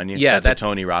 impress upon you? Yeah. That's a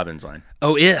Tony Robbins line.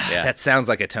 Oh, yeah. That sounds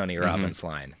like a Tony Robbins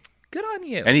line. Good on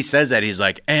you. And he says that. He's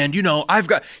like, and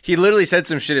he literally said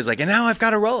some shit. He's like, and now I've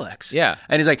got a Rolex. Yeah.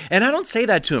 And he's like, and I don't say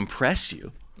that to impress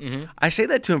you. Mm-hmm. I say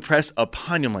that to impress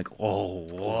upon you. I'm like, oh,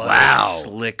 what a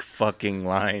slick fucking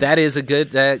line. That is a good,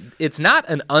 it's not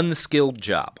an unskilled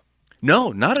job.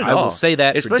 No, not at all. I will say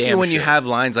that, especially when you sure. have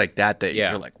lines like that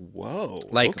you're like, whoa,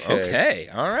 like okay,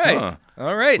 all right, Huh.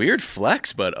 all right, weird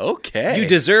flex, but okay, you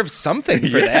deserve something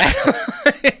for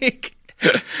that.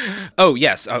 Oh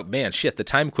yes, oh man, shit. The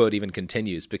time quote even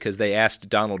continues because they asked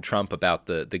Donald Trump about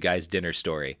the guy's dinner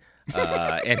story.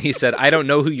 And he said, I don't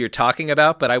know who you're talking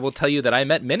about, but I will tell you that I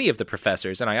met many of the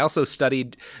professors, and I also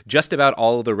studied just about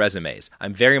all of the resumes.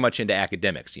 I'm very much into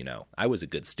academics, you know. I was a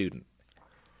good student.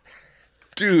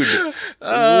 Dude,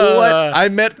 what? I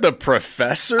met the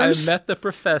professors? I met the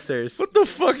professors. What the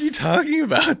fuck are you talking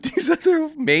about? These other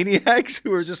maniacs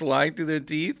who are just lying through their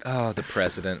teeth? Oh, the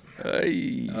president.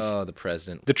 Oh, the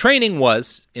president. The training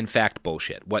was, in fact,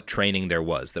 bullshit. What training there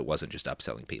was that wasn't just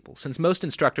upselling people. Since most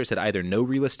instructors had either no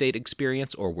real estate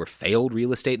experience or were failed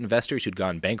real estate investors who'd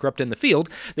gone bankrupt in the field,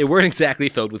 they weren't exactly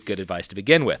filled with good advice to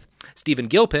begin with. Stephen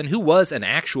Gilpin, who was an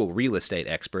actual real estate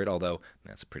expert, although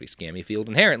that's a pretty scammy field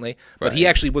inherently, but he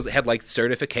actually had like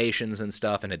certifications and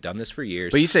stuff and had done this for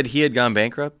years. But you said he had gone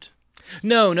bankrupt?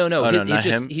 No.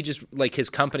 Oh, He just like his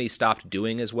company stopped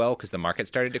doing as well because the market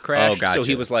started to crash. Oh, gotcha. So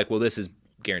he was like, well, this is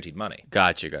guaranteed money.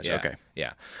 Gotcha. Yeah, Okay.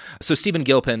 Yeah. So Stephen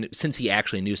Gilpin, since he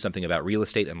actually knew something about real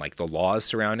estate and like the laws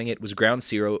surrounding it, was ground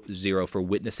zero for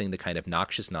witnessing the kind of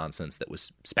noxious nonsense that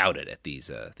was spouted at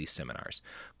these seminars.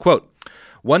 Quote,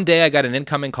 one day I got an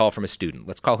incoming call from a student.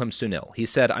 Let's call him Sunil. He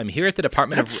said, I'm here at the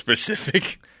Department That's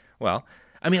specific. Well,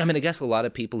 I mean, I'm going to guess a lot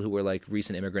of people who were like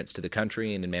recent immigrants to the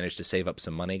country and managed to save up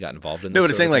some money got involved in this. No,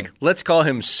 but saying like, let's call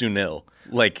him Sunil.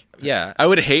 Like, yeah, I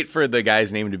would hate for the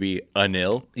guy's name to be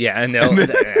Anil. Yeah, Anil.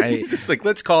 Just like,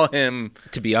 let's call him.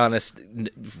 To be honest,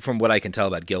 from what I can tell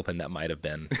about Gilpin, that might have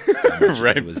been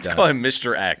right. Let's call him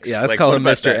Mr. X. Yeah, let's call him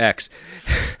Mr. X.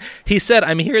 He said,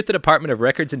 I'm here at the Department of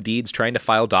Records and Deeds trying to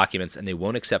file documents, and they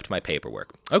won't accept my paperwork.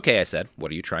 Okay, I said,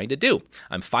 what are you trying to do?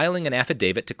 I'm filing an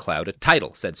affidavit to cloud a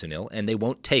title, said Sunil, and they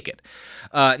won't take it.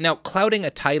 Now, clouding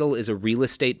a title is a real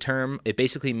estate term. It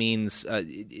basically means,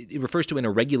 it refers to an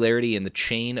irregularity in the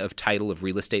chain of title of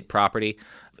real estate property.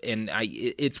 And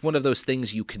it's one of those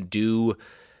things you can do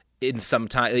in some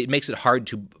time. It makes it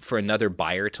hard for another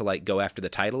buyer to like go after the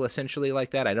title essentially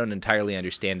like that. I don't entirely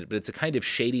understand it, but it's a kind of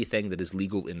shady thing that is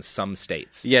legal in some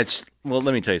states. Yeah, well,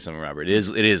 let me tell you something, Robert. It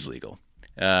is legal.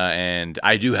 And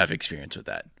I do have experience with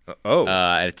that.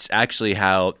 It's actually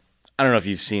how, I don't know if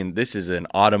you've seen, this is an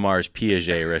Audemars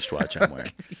Piguet wristwatch I'm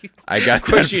wearing. Of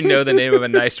course you know the name of a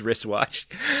nice wristwatch.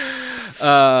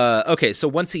 Okay, so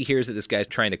once he hears that this guy's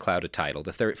trying to cloud a title,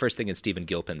 the first thing in Stephen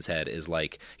Gilpin's head is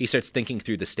like, he starts thinking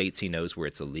through the states he knows where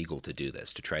it's illegal to do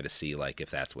this to try to see like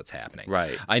if that's what's happening.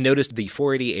 Right. I noticed the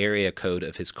 480 area code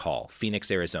of his call,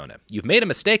 Phoenix, Arizona. You've made a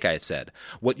mistake, I've said.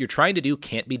 What you're trying to do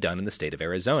can't be done in the state of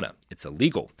Arizona. It's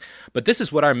illegal. But this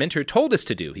is what our mentor told us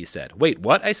to do, he said. Wait,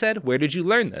 what? I said. Where did you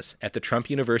learn this? At the Trump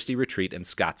University retreat in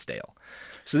Scottsdale.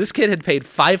 So this kid had paid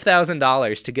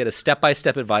 $5,000 to get a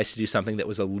step-by-step advice to do something that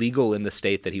was illegal in the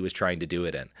state that he was trying to do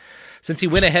it in. Since he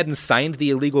went ahead and signed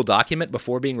the illegal document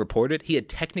before being reported, he had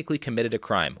technically committed a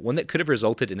crime, one that could have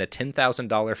resulted in a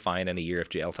 $10,000 fine and a year of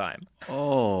jail time.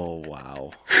 Oh,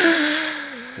 wow.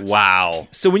 Wow.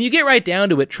 So when you get right down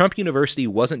to it, Trump University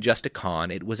wasn't just a con,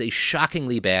 it was a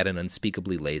shockingly bad and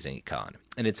unspeakably lazy con.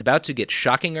 And it's about to get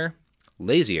shockinger,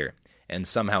 lazier, and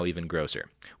somehow even grosser.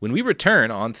 When we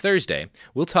return on Thursday,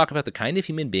 we'll talk about the kind of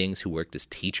human beings who worked as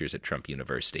teachers at Trump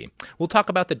University. We'll talk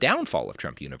about the downfall of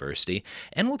Trump University,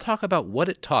 and we'll talk about what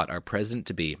it taught our president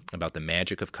to be about the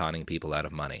magic of conning people out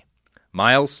of money.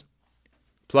 Miles,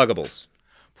 pluggables.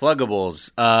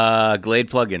 Pluggables, Glade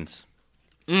plugins.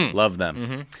 Love them.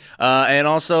 Mm-hmm. And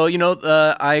also,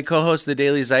 I co-host the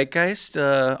Daily Zeitgeist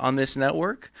on this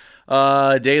network.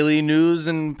 Daily news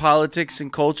and politics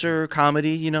and culture,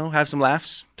 comedy, have some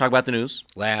laughs, talk about the news.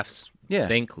 Laughs. Yeah.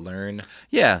 Think, learn.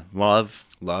 Yeah. Love.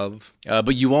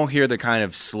 But you won't hear the kind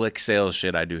of slick sales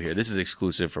shit I do here. This is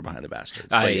exclusive for Behind the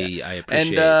Bastards. I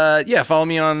appreciate And follow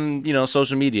me on,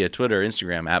 social media, Twitter,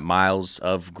 Instagram, at Miles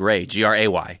of Gray, Gray,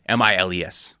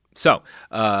 Miles. So,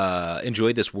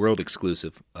 enjoy this world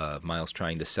exclusive of Miles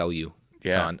trying to sell you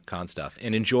con stuff.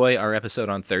 And enjoy our episode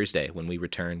on Thursday when we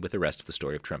return with the rest of the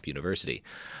story of Trump University.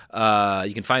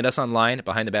 You can find us online at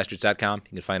BehindTheBastards.com.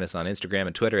 You can find us on Instagram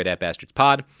and Twitter at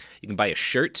 @BastardsPod. You can buy a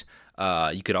shirt.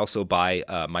 You could also buy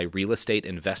my real estate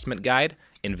investment guide,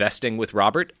 Investing with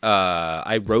Robert.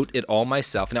 I wrote it all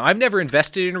myself. Now, I've never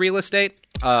invested in real estate.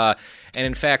 And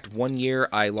in fact, one year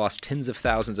I lost tens of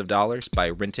thousands of dollars by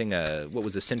renting what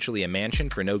was essentially a mansion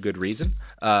for no good reason.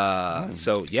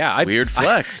 So yeah, weird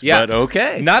flex, but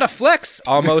okay, not a flex.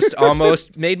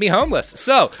 Almost made me homeless.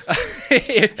 So,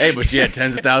 hey, but you had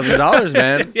tens of thousands of dollars,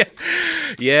 man.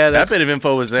 Yeah, that bit of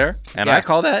info was there, and I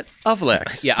call that a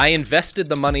flex. Yeah, I invested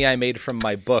the money I made from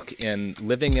my book in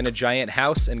living in a giant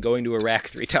house and going to Iraq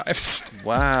 3 times.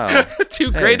 Wow.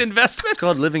 Two great investments. It's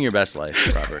called living your best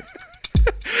life, Robert.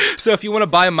 So if you want to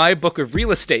buy my book of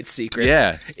real estate secrets,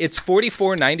 it's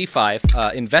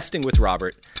 $44.95, Investing with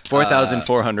Robert.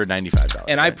 $4,495.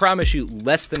 And I promise you,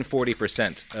 less than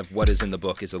 40% of what is in the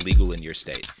book is illegal in your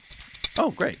state.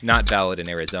 Oh, great. Not valid in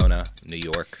Arizona, New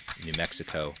York, New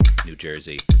Mexico, New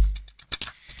Jersey,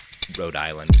 Rhode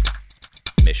Island,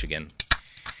 Michigan.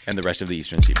 And the rest of the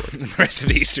Eastern Seaboard. The rest of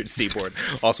the Eastern Seaboard.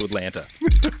 Also Atlanta.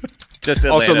 Just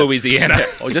Atlanta. Also Louisiana.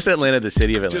 Oh, just Atlanta, the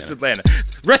city of Atlanta. Just Atlanta.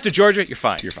 Rest of Georgia, you're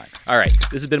fine. You're fine. All right.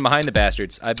 This has been Behind the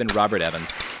Bastards. I've been Robert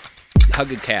Evans.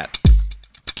 Hug a cat.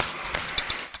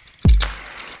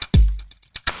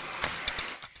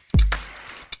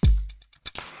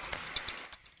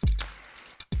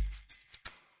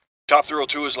 Top Thrill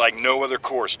 2 is like no other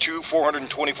course. 2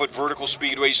 420-foot vertical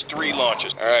speedways, 3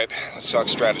 launches. All right, let's talk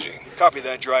strategy. Copy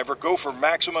that, driver. Go for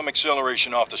maximum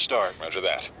acceleration off the start. Roger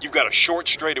that. You've got a short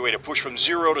straightaway to push from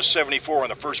 0 to 74 on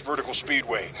the first vertical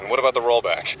speedway. And what about the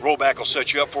rollback? Rollback will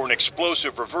set you up for an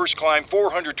explosive reverse climb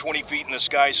 420 feet in the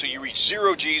sky so you reach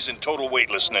 0 G's in total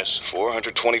weightlessness.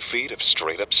 420 feet of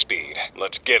straight-up speed.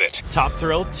 Let's get it. Top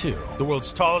Thrill 2, the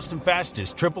world's tallest and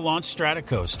fastest triple-launch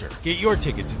stratocoaster. Get your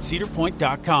tickets at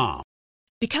cedarpoint.com.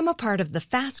 Become a part of the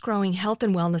fast-growing health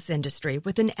and wellness industry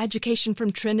with an education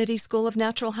from Trinity School of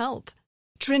Natural Health.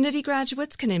 Trinity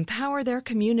graduates can empower their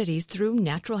communities through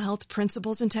natural health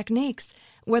principles and techniques,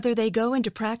 whether they go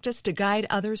into practice to guide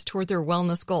others toward their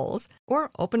wellness goals or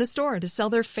open a store to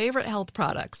sell their favorite health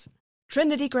products.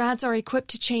 Trinity grads are equipped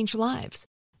to change lives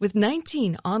with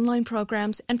 19 online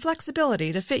programs and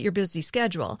flexibility to fit your busy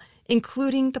schedule,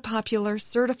 including the popular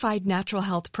Certified Natural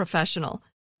Health Professional.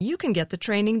 You can get the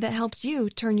training that helps you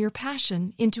turn your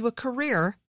passion into a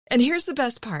career. And here's the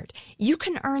best part. You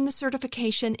can earn the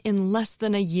certification in less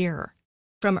than a year.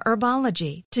 From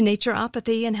herbology to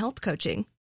naturopathy and health coaching,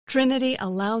 Trinity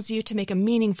allows you to make a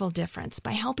meaningful difference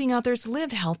by helping others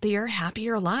live healthier,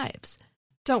 happier lives.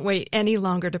 Don't wait any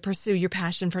longer to pursue your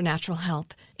passion for natural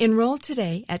health. Enroll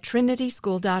today at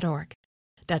trinityschool.org.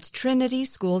 That's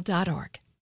trinityschool.org.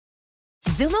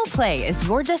 Xumo Play is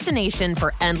your destination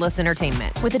for endless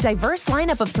entertainment. With a diverse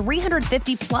lineup of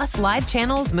 350-plus live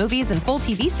channels, movies, and full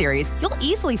TV series, you'll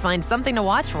easily find something to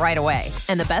watch right away.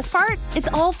 And the best part? It's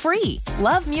all free.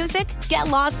 Love music? Get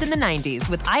lost in the 90s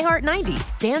with iHeart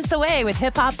 90s, dance away with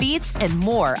hip-hop beats, and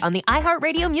more on the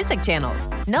iHeartRadio music channels.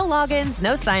 No logins,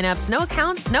 no signups, no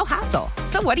accounts, no hassle.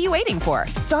 So what are you waiting for?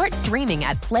 Start streaming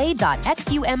at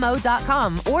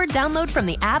play.xumo.com or download from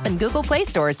the app and Google Play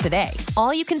stores today.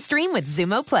 All you can stream with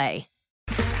Xumo Play.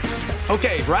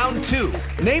 Okay, round 2.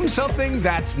 Name something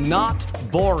that's not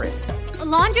boring. A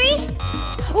laundry?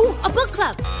 Ooh, a book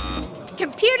club.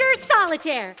 Computer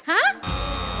solitaire, huh?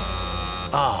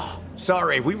 Ah, oh,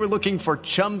 sorry, we were looking for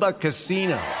Chumba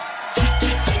Casino.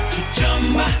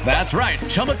 That's right,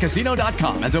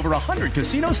 ChumbaCasino.com has over 100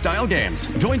 casino-style games.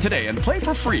 Join today and play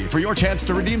for free for your chance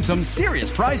to redeem some serious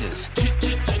prizes.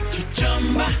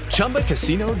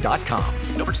 ChumbaCasino.com.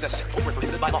 No purchase necessary. Void where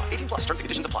prohibited by law. 18+ terms and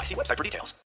conditions apply. See website for details.